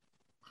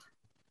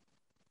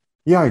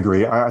 Yeah, I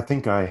agree. I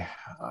think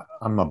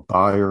I'm a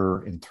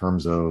buyer in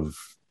terms of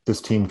this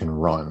team can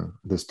run.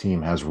 This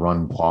team has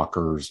run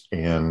blockers,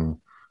 and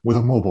with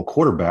a mobile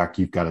quarterback,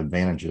 you've got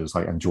advantages,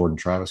 and Jordan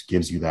Travis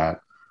gives you that.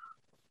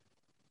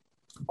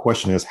 The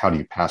question is, how do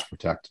you pass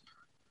protect?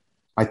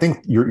 I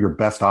think your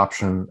best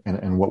option,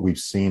 and what we've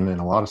seen in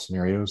a lot of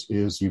scenarios,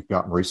 is you've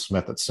got Maurice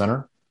Smith at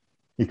center.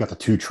 You've got the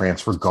two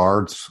transfer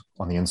guards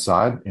on the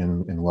inside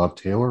in Love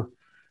Taylor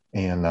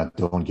and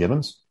Dylan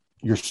Gibbons.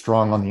 You're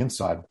strong on the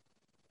inside.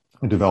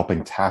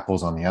 Developing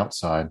tackles on the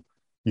outside,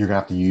 you're going to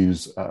have to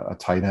use a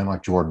tight end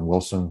like Jordan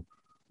Wilson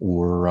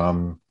or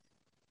a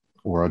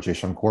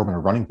Jashaun Corbin, a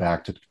running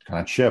back, to kind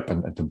of chip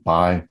and to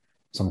buy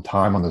some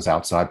time on those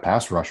outside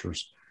pass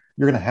rushers.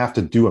 You're going to have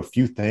to do a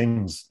few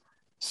things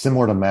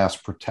similar to mass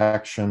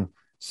protection,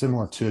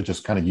 similar to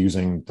just kind of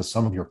using the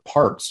sum of your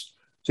parts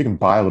so you can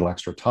buy a little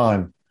extra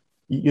time.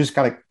 You just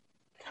got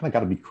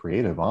to be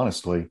creative,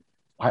 honestly.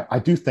 I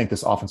do think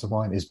this offensive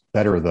line is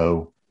better,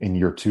 though, in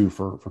year two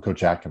for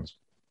Coach Atkins.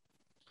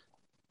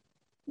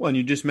 Well, and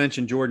you just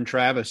mentioned Jordan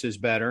Travis is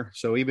better.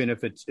 So even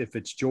if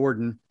it's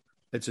Jordan,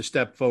 it's a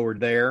step forward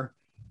there.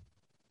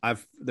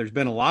 There's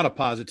been a lot of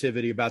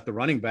positivity about the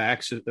running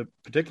backs,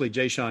 particularly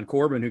Jashaun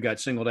Corbin, who got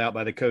singled out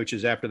by the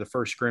coaches after the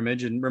first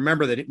scrimmage. And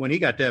remember that when he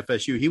got to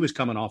FSU, he was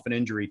coming off an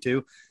injury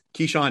too.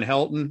 Keyshawn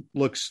Helton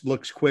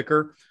looks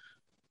quicker.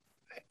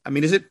 I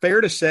mean, is it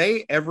fair to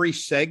say every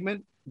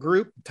segment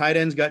group, tight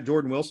ends got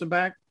Jordan Wilson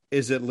back,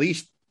 is at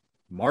least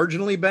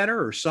marginally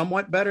better or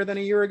somewhat better than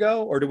a year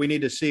ago? Or do we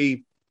need to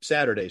see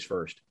Saturdays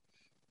first?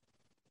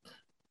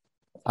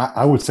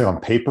 I would say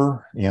on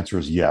paper, the answer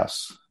is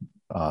yes.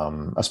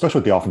 Especially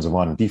with the offensive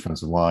line and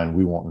defensive line,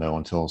 we won't know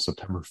until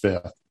September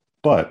 5th.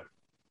 But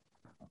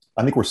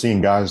I think we're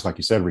seeing guys, like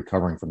you said,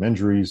 recovering from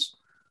injuries.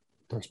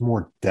 There's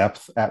more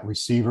depth at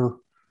receiver.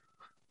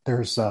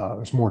 There's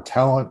more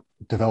talent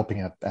developing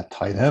at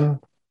tight end.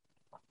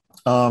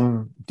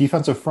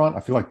 Defensive front, I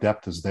feel like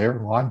depth is there.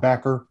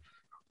 Linebacker,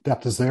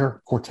 depth is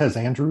there. Cortez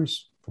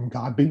Andrews from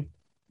Godby,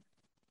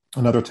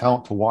 another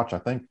talent to watch, I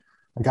think.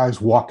 A guy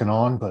who's walking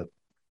on, but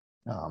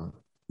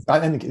I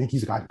think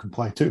he's a guy who can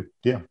play too.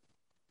 Yeah.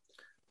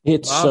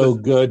 It's so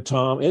good,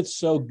 Tom. It's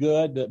so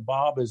good that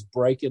Bob is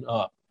breaking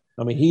up.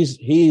 I mean,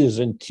 he is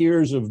in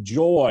tears of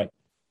joy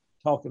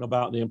talking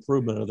about the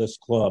improvement of this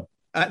club.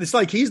 It's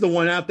like he's the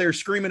one out there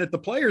screaming at the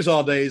players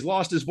all day. He's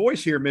lost his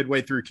voice here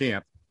midway through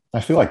camp.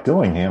 I feel like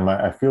Dillingham.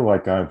 I feel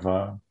like I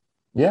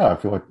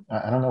feel like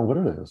I don't know what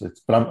it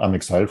is. But I'm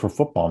excited for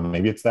football.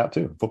 Maybe it's that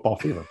too. Football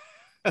fever.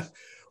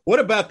 What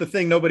about the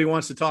thing nobody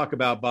wants to talk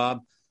about,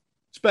 Bob?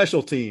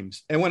 Special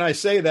teams. And when I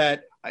say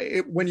that,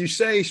 when you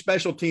say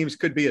special teams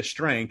could be a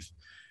strength,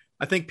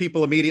 I think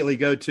people immediately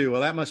go to,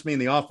 well, that must mean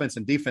the offense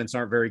and defense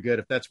aren't very good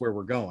if that's where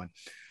we're going.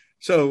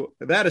 So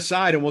that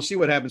aside, and we'll see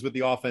what happens with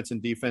the offense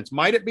and defense.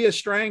 Might it be a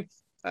strength?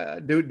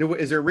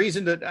 Is there a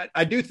reason that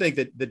I do think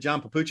that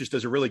John Papuchis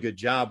does a really good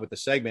job with the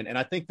segment, and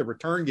I think the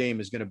return game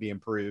is going to be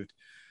improved.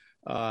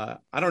 I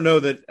don't know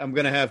that I'm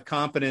going to have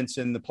confidence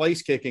in the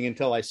place kicking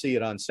until I see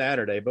it on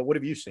Saturday, but what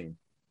have you seen?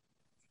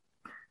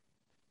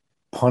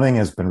 Punting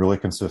has been really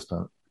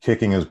consistent.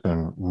 Kicking has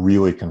been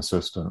really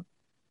consistent.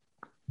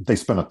 They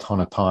spend a ton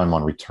of time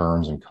on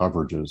returns and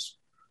coverages.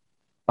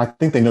 I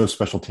think they know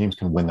special teams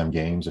can win them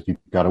games. If you've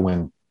got to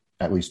win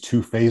at least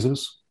two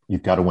phases,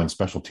 you've got to win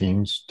special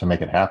teams to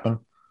make it happen.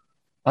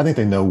 I think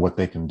they know what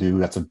they can do.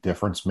 That's a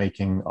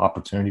difference-making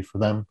opportunity for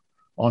them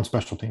on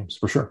special teams,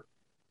 for sure.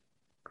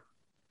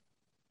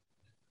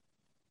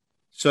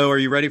 So are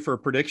you ready for a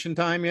prediction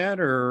time yet,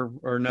 or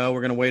no,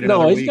 we're going to wait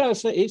another week? No,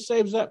 he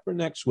saves that for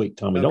next week,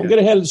 Tommy. Okay. Don't get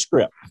ahead of the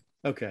script.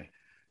 Okay.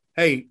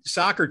 Hey,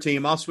 soccer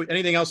team, I'll switch.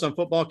 Anything else on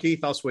football,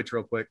 Keith? I'll switch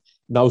real quick.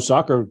 No,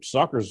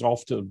 soccer's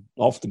off to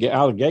get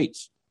out of the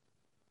gates.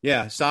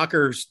 Yeah,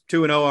 soccer's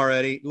 2-0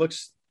 already.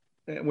 Looks,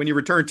 when you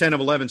return 10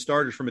 of 11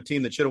 starters from a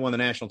team that should have won the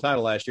national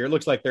title last year, it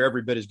looks like they're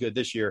every bit as good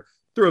this year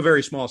through a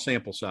very small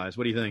sample size.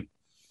 What do you think?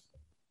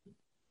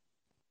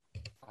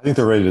 I think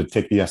they're ready to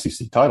take the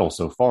SEC title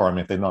so far. I mean,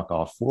 if they knock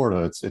off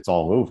Florida, it's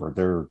all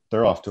over.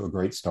 They're off to a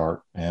great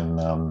start, and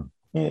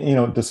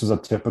this is a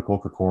typical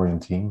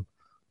Krikorian team.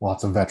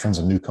 Lots of veterans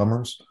and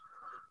newcomers.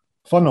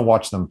 Fun to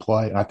watch them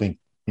play. I think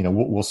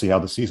we'll see how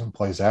the season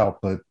plays out,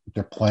 but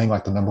they're playing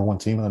like the number one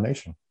team in the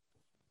nation.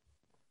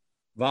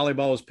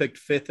 Volleyball was picked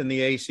 5th in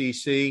the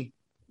ACC.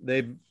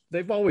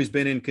 They've always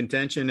been in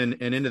contention and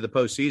into the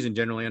postseason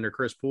generally under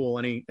Chris Poole.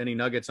 Any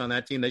nuggets on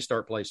that team? They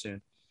start play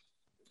soon.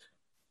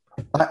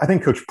 I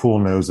think Coach Poole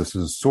knows this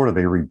is sort of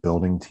a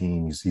rebuilding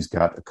team. He's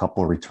got a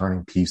couple of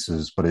returning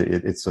pieces, but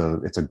it's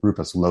a group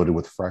that's loaded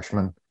with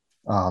freshmen.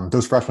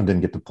 Those freshmen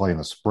didn't get to play in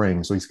the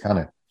spring, so he's kind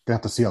of going to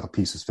have to see how the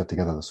pieces fit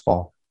together this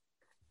fall.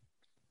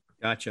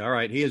 Gotcha. All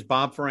right. He is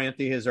Bob Ferranti.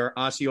 He is our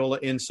Osceola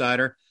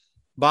insider.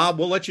 Bob,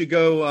 we'll let you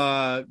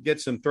go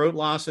get some throat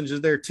lozenges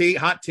there.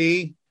 Hot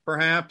tea,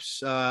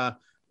 perhaps.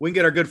 We can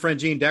get our good friend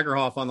Gene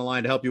Deckerhoff on the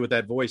line to help you with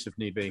that voice if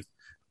need be.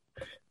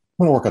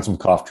 I'm going to work on some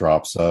cough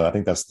drops. I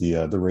think that's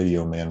the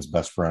radio man's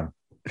best friend.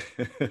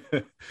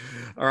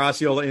 Our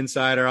Osceola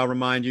insider. I'll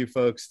remind you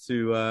folks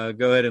to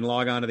go ahead and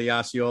log on to the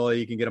Osceola.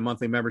 You can get a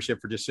monthly membership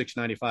for just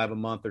 $6.95 a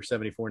month or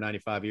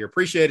 $74.95 a year.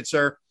 Appreciate it,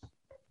 sir.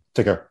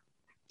 Take care.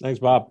 Thanks,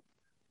 Bob.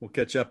 We'll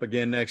catch up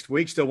again next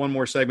week. Still one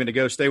more segment to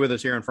go. Stay with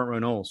us here on Front Row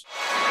Noles.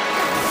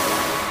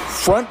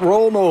 Front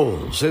Row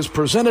Noles is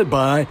presented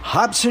by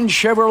Hobson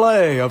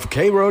Chevrolet of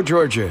Cairo,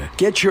 Georgia.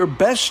 Get your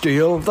best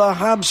deal the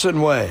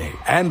Hobson way.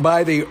 And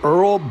by the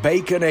Earl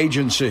Bacon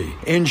Agency,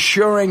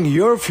 ensuring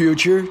your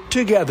future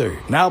together.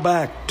 Now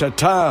back to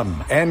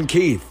Tom and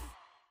Keith.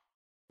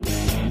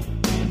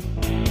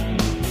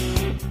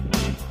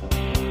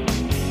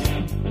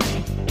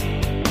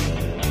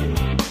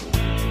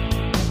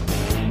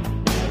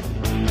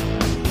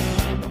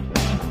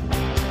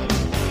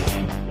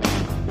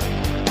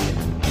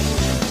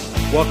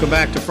 Welcome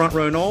back to Front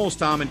Row Noles.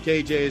 Tom and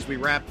KJ as we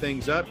wrap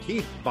things up.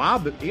 Keith,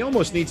 Bob, he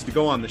almost needs to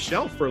go on the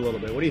shelf for a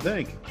little bit. What do you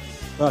think?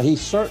 He's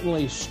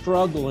certainly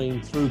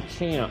struggling through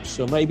camp,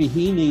 so maybe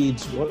he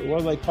needs, what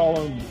do they call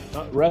them,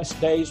 not rest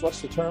days?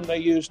 What's the term they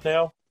use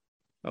now?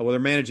 Oh, well, they're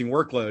managing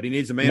workload. He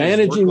needs to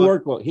manage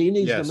workload. He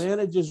needs to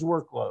manage his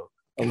workload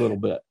a little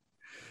bit.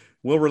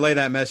 We'll relay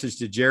that message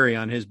to Jerry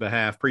on his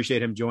behalf.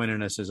 Appreciate him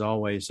joining us as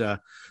always. A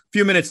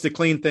few minutes to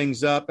clean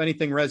things up.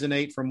 Anything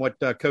resonate from what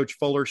Coach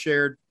Fuller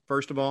shared,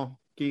 first of all,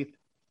 Keith?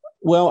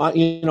 Well, I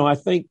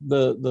think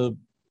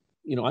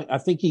I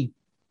think he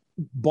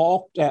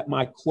balked at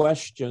my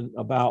question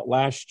about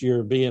last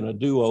year being a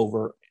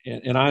do-over,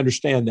 and I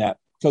understand that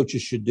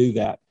coaches should do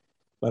that.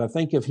 But I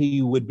think if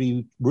he would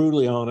be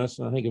brutally honest,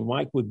 and I think if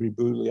Mike would be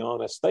brutally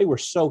honest, they were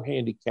so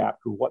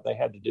handicapped with what they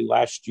had to do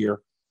last year,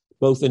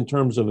 both in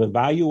terms of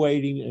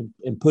evaluating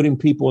and putting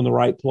people in the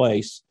right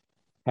place,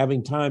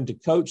 having time to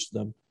coach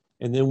them.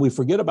 And then we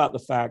forget about the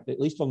fact that, at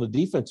least on the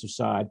defensive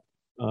side,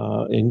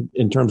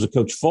 in terms of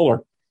Coach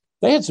Fuller,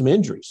 they had some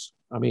injuries.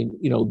 I mean,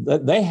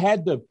 they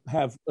had to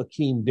have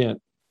Akeem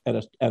Dent at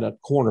a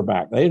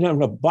cornerback. They didn't have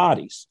enough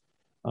bodies.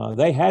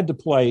 They had to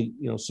play,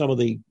 some of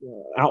the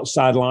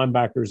outside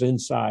linebackers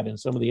inside and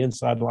some of the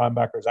inside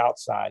linebackers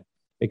outside,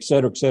 et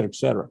cetera, et cetera, et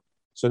cetera.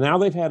 So now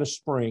they've had a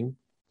spring.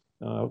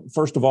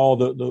 First of all,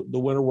 the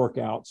winter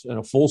workouts and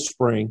a full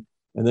spring,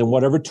 and then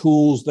whatever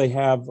tools they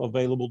have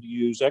available to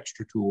use,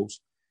 extra tools,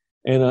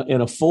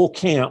 and a full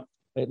camp,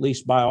 at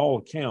least by all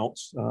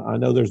accounts. I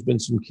know there's been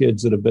some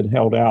kids that have been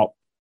held out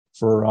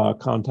for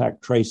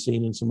contact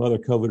tracing and some other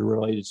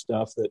COVID-related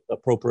stuff that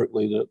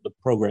appropriately the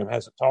program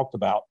hasn't talked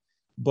about.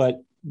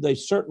 But they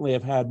certainly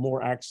have had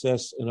more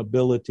access and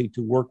ability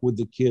to work with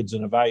the kids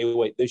and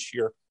evaluate this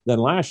year than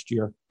last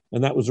year.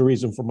 And that was the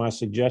reason for my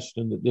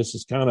suggestion that this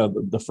is kind of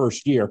the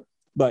first year.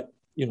 But,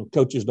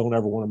 coaches don't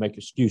ever want to make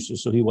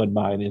excuses, so he wasn't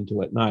buying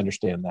into it, and I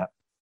understand that.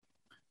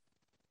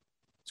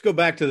 Let's go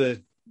back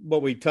to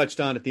what we touched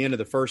on at the end of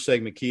the first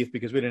segment, Keith,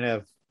 because we didn't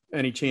have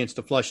any chance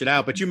to flush it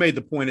out. But you made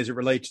the point as it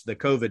relates to the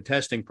COVID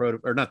testing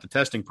or not the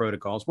testing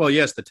protocols. Well,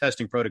 yes, the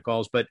testing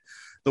protocols, but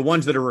the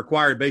ones that are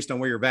required based on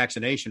where your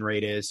vaccination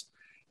rate is.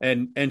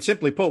 And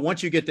simply put,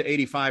 once you get to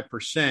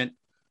 85%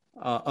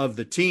 of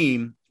the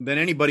team, then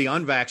anybody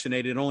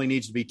unvaccinated only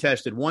needs to be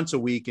tested once a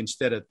week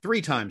instead of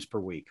 3 times per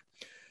week.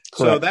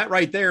 Correct. So that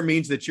right there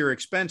means that your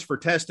expense for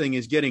testing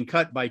is getting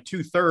cut by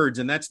 2/3,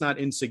 and that's not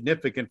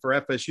insignificant for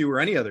FSU or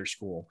any other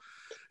school.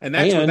 And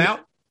that's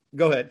without –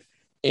 go ahead.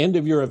 And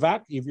if you're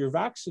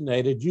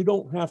vaccinated, you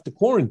don't have to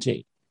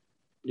quarantine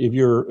if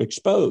you're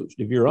exposed.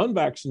 If you're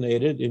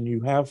unvaccinated and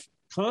you have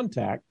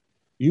contact,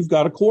 you've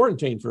got to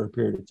quarantine for a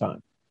period of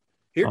time.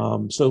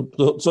 So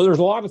there's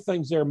a lot of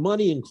things there,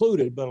 money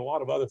included, but a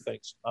lot of other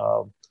things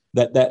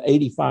that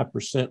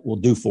 85% will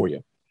do for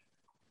you.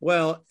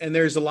 Well, and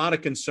there's a lot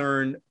of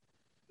concern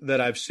that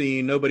I've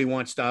seen. Nobody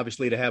wants to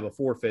obviously to have a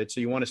forfeit.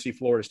 So you want to see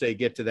Florida State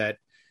get to that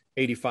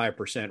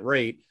 85%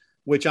 rate,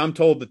 which I'm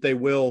told that they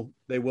will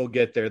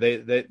get there.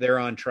 They're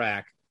on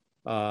track.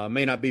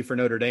 May not be for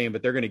Notre Dame,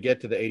 but they're going to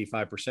get to the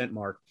 85%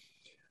 mark.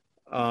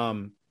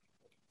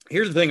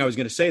 Here's the thing I was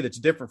going to say that's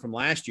different from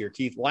last year,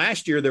 Keith.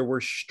 Last year, there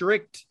were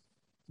strict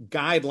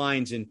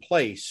guidelines in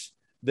place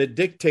that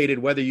dictated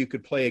whether you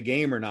could play a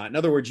game or not. In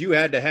other words, you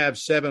had to have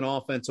 7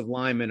 offensive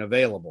linemen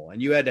available,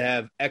 and you had to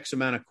have X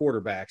amount of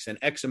quarterbacks and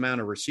X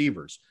amount of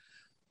receivers.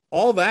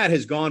 All that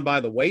has gone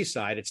by the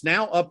wayside. It's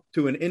now up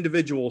to an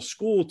individual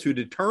school to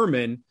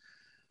determine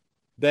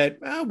that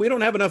we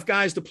don't have enough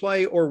guys to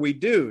play, or we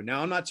do.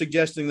 Now, I'm not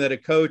suggesting that a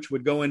coach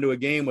would go into a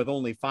game with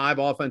only 5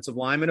 offensive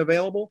linemen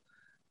available,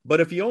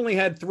 but if you only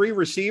had 3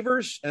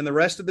 receivers and the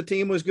rest of the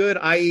team was good,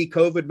 i.e.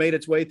 COVID made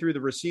its way through the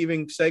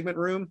receiving segment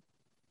room,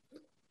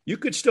 you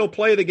could still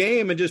play the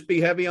game and just be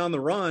heavy on the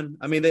run.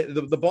 I mean,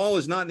 the ball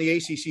is not in the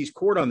ACC's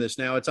court on this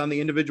now. It's on the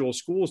individual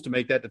schools to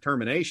make that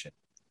determination.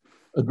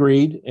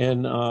 Agreed.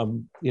 And,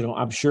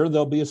 I'm sure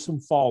there'll be some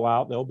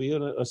fallout. There'll be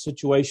a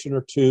situation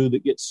or two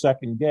that gets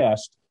second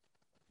guessed.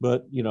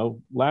 But,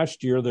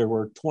 last year there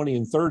were 20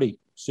 and 30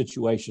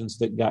 situations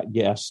that got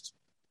guessed.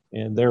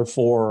 And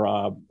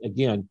therefore,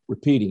 again,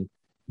 repeating,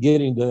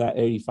 getting to that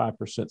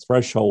 85%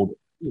 threshold,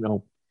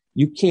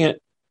 you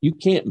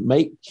can't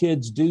make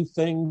kids do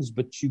things,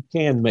 but you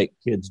can make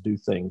kids do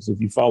things, if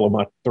you follow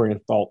my train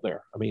of thought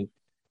there. I mean,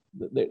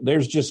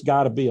 there's just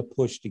got to be a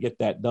push to get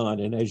that done.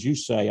 And as you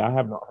say, I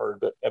have not heard,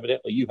 but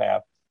evidently you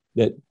have,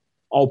 that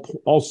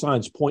all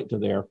signs point to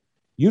there.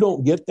 You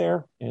don't get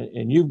there,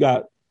 and you've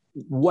got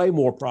way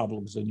more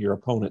problems than your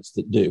opponents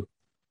that do.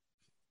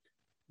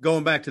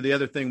 Going back to the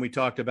other thing we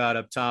talked about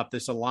up top,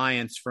 this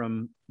alliance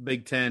from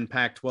Big Ten,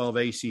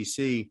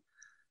 Pac-12, ACC,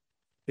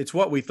 it's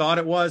what we thought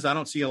it was. I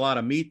don't see a lot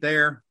of meat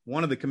there.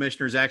 One of the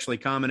commissioners actually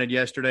commented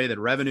yesterday that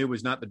revenue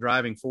was not the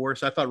driving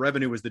force. I thought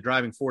revenue was the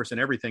driving force in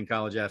everything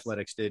college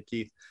athletics did,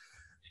 Keith.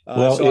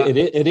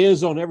 It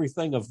is on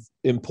everything of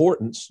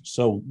importance.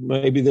 So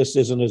maybe this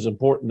isn't as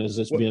important as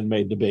it's being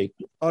made to be.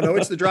 Oh, no,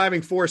 it's the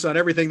driving force on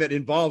everything that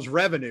involves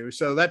revenue.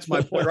 So that's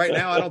my point. Right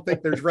now, I don't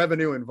think there's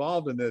revenue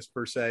involved in this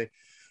per se.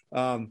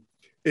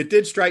 It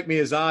did strike me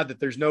as odd that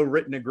there's no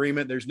written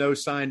agreement. There's no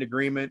signed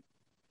agreement,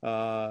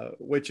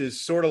 which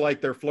is sort of like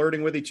they're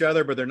flirting with each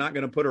other, but they're not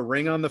going to put a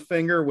ring on the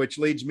finger, which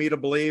leads me to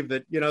believe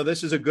that,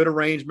 this is a good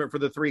arrangement for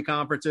the 3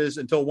 conferences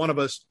until one of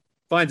us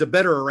finds a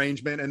better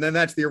arrangement. And then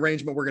that's the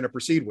arrangement we're going to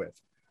proceed with.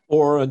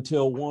 Or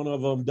until one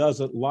of them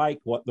doesn't like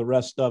what the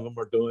rest of them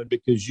are doing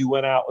because you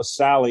went out with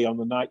Sally on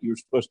the night you were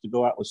supposed to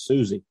go out with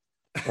Susie,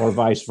 or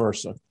vice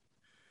versa.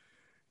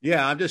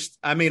 Yeah, I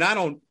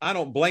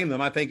don't blame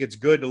them. I think it's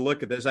good to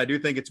look at this. I do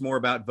think it's more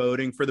about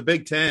voting for the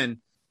Big Ten.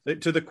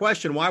 To the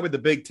question, why would the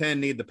Big Ten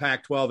need the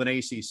Pac-12 and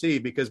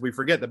ACC? Because we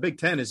forget the Big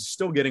Ten is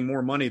still getting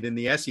more money than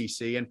the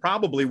SEC and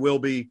probably will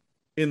be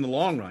in the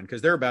long run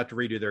because they're about to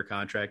redo their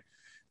contract.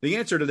 The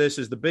answer to this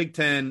is the Big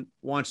Ten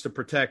wants to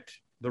protect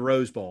the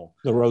Rose Bowl.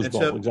 The Rose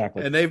Bowl,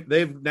 exactly. And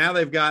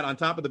they've got on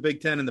top of the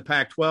Big Ten and the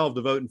Pac-12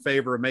 to vote in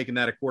favor of making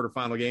that a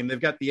quarterfinal game. They've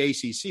got the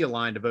ACC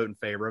aligned to vote in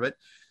favor of it.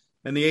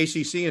 And the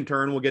ACC, in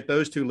turn, will get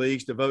those 2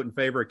 leagues to vote in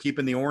favor of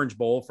keeping the Orange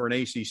Bowl for an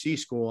ACC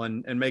school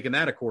and making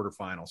that a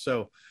quarterfinal.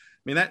 So, I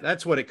mean,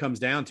 that's what it comes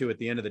down to at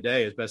the end of the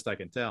day, as best I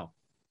can tell.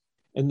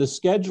 And the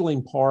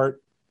scheduling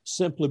part,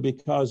 simply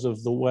because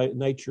of the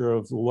nature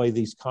of the way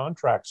these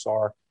contracts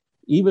are,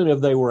 even if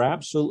they were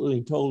absolutely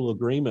in total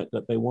agreement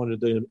that they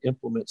wanted to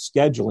implement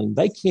scheduling,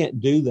 they can't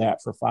do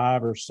that for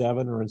 5 or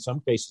 7 or in some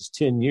cases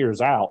 10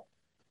 years out,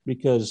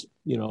 because,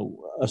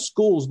 a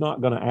school's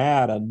not going to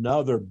add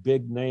another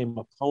big name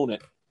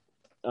opponent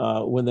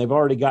when they've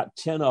already got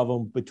 10 of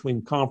them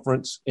between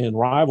conference and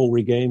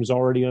rivalry games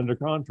already under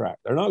contract.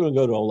 They're not going to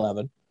go to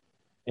 11.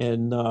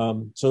 And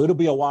so it'll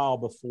be a while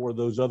before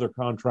those other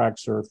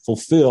contracts are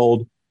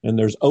fulfilled and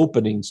there's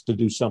openings to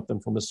do something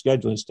from a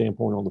scheduling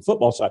standpoint on the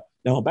football side.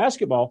 Now, on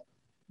basketball,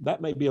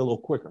 that may be a little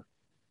quicker.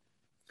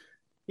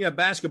 Yeah,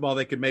 basketball,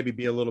 they could maybe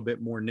be a little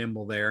bit more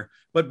nimble there.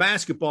 But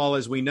basketball,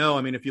 as we know,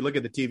 if you look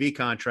at the TV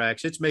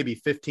contracts, it's maybe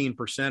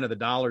 15% of the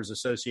dollars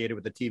associated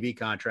with the TV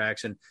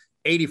contracts, and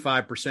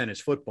 85% is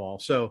football.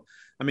 So,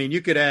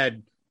 you could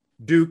add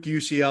Duke,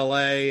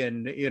 UCLA,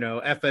 and,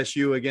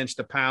 FSU against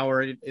the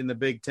power in the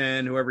Big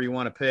Ten, whoever you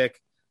want to pick.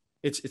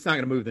 It's not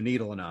going to move the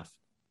needle enough.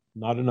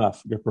 Not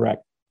enough. You're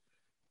correct.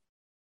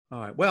 All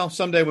right. Well,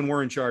 someday when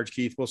we're in charge,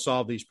 Keith, we'll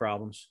solve these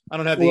problems. I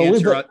don't have the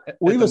answer.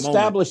 We've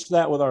established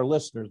that with our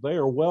listeners. They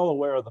are well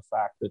aware of the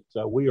fact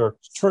that we are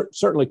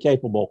certainly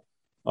capable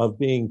of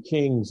being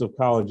kings of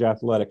college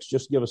athletics.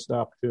 Just give us the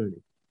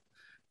opportunity.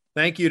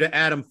 Thank you to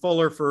Adam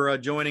Fuller for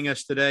joining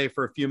us today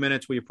for a few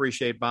minutes. We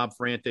appreciate Bob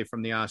Ferrante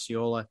from the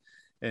Osceola,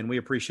 and we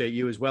appreciate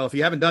you as well. If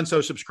you haven't done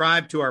so,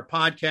 subscribe to our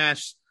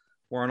podcasts.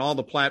 We're on all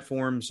the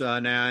platforms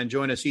now, and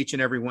join us each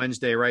and every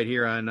Wednesday right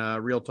here on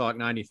Real Talk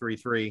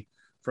 93.3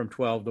 from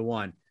 12 to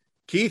 1.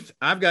 Keith,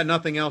 I've got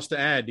nothing else to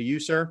add. Do you,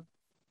 sir?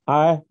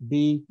 I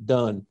be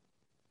done.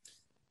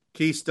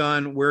 Keith's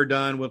done. We're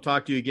done. We'll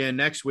talk to you again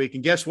next week.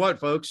 And guess what,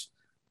 folks?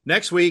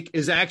 Next week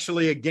is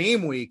actually a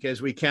game week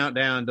as we count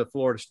down to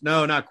Florida.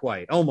 No, not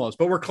quite. Almost,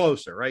 but we're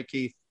closer, right,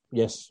 Keith?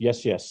 Yes.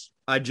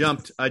 I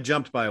jumped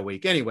by a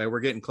week. Anyway,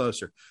 we're getting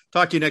closer.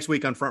 Talk to you next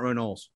week on Front Row Noles.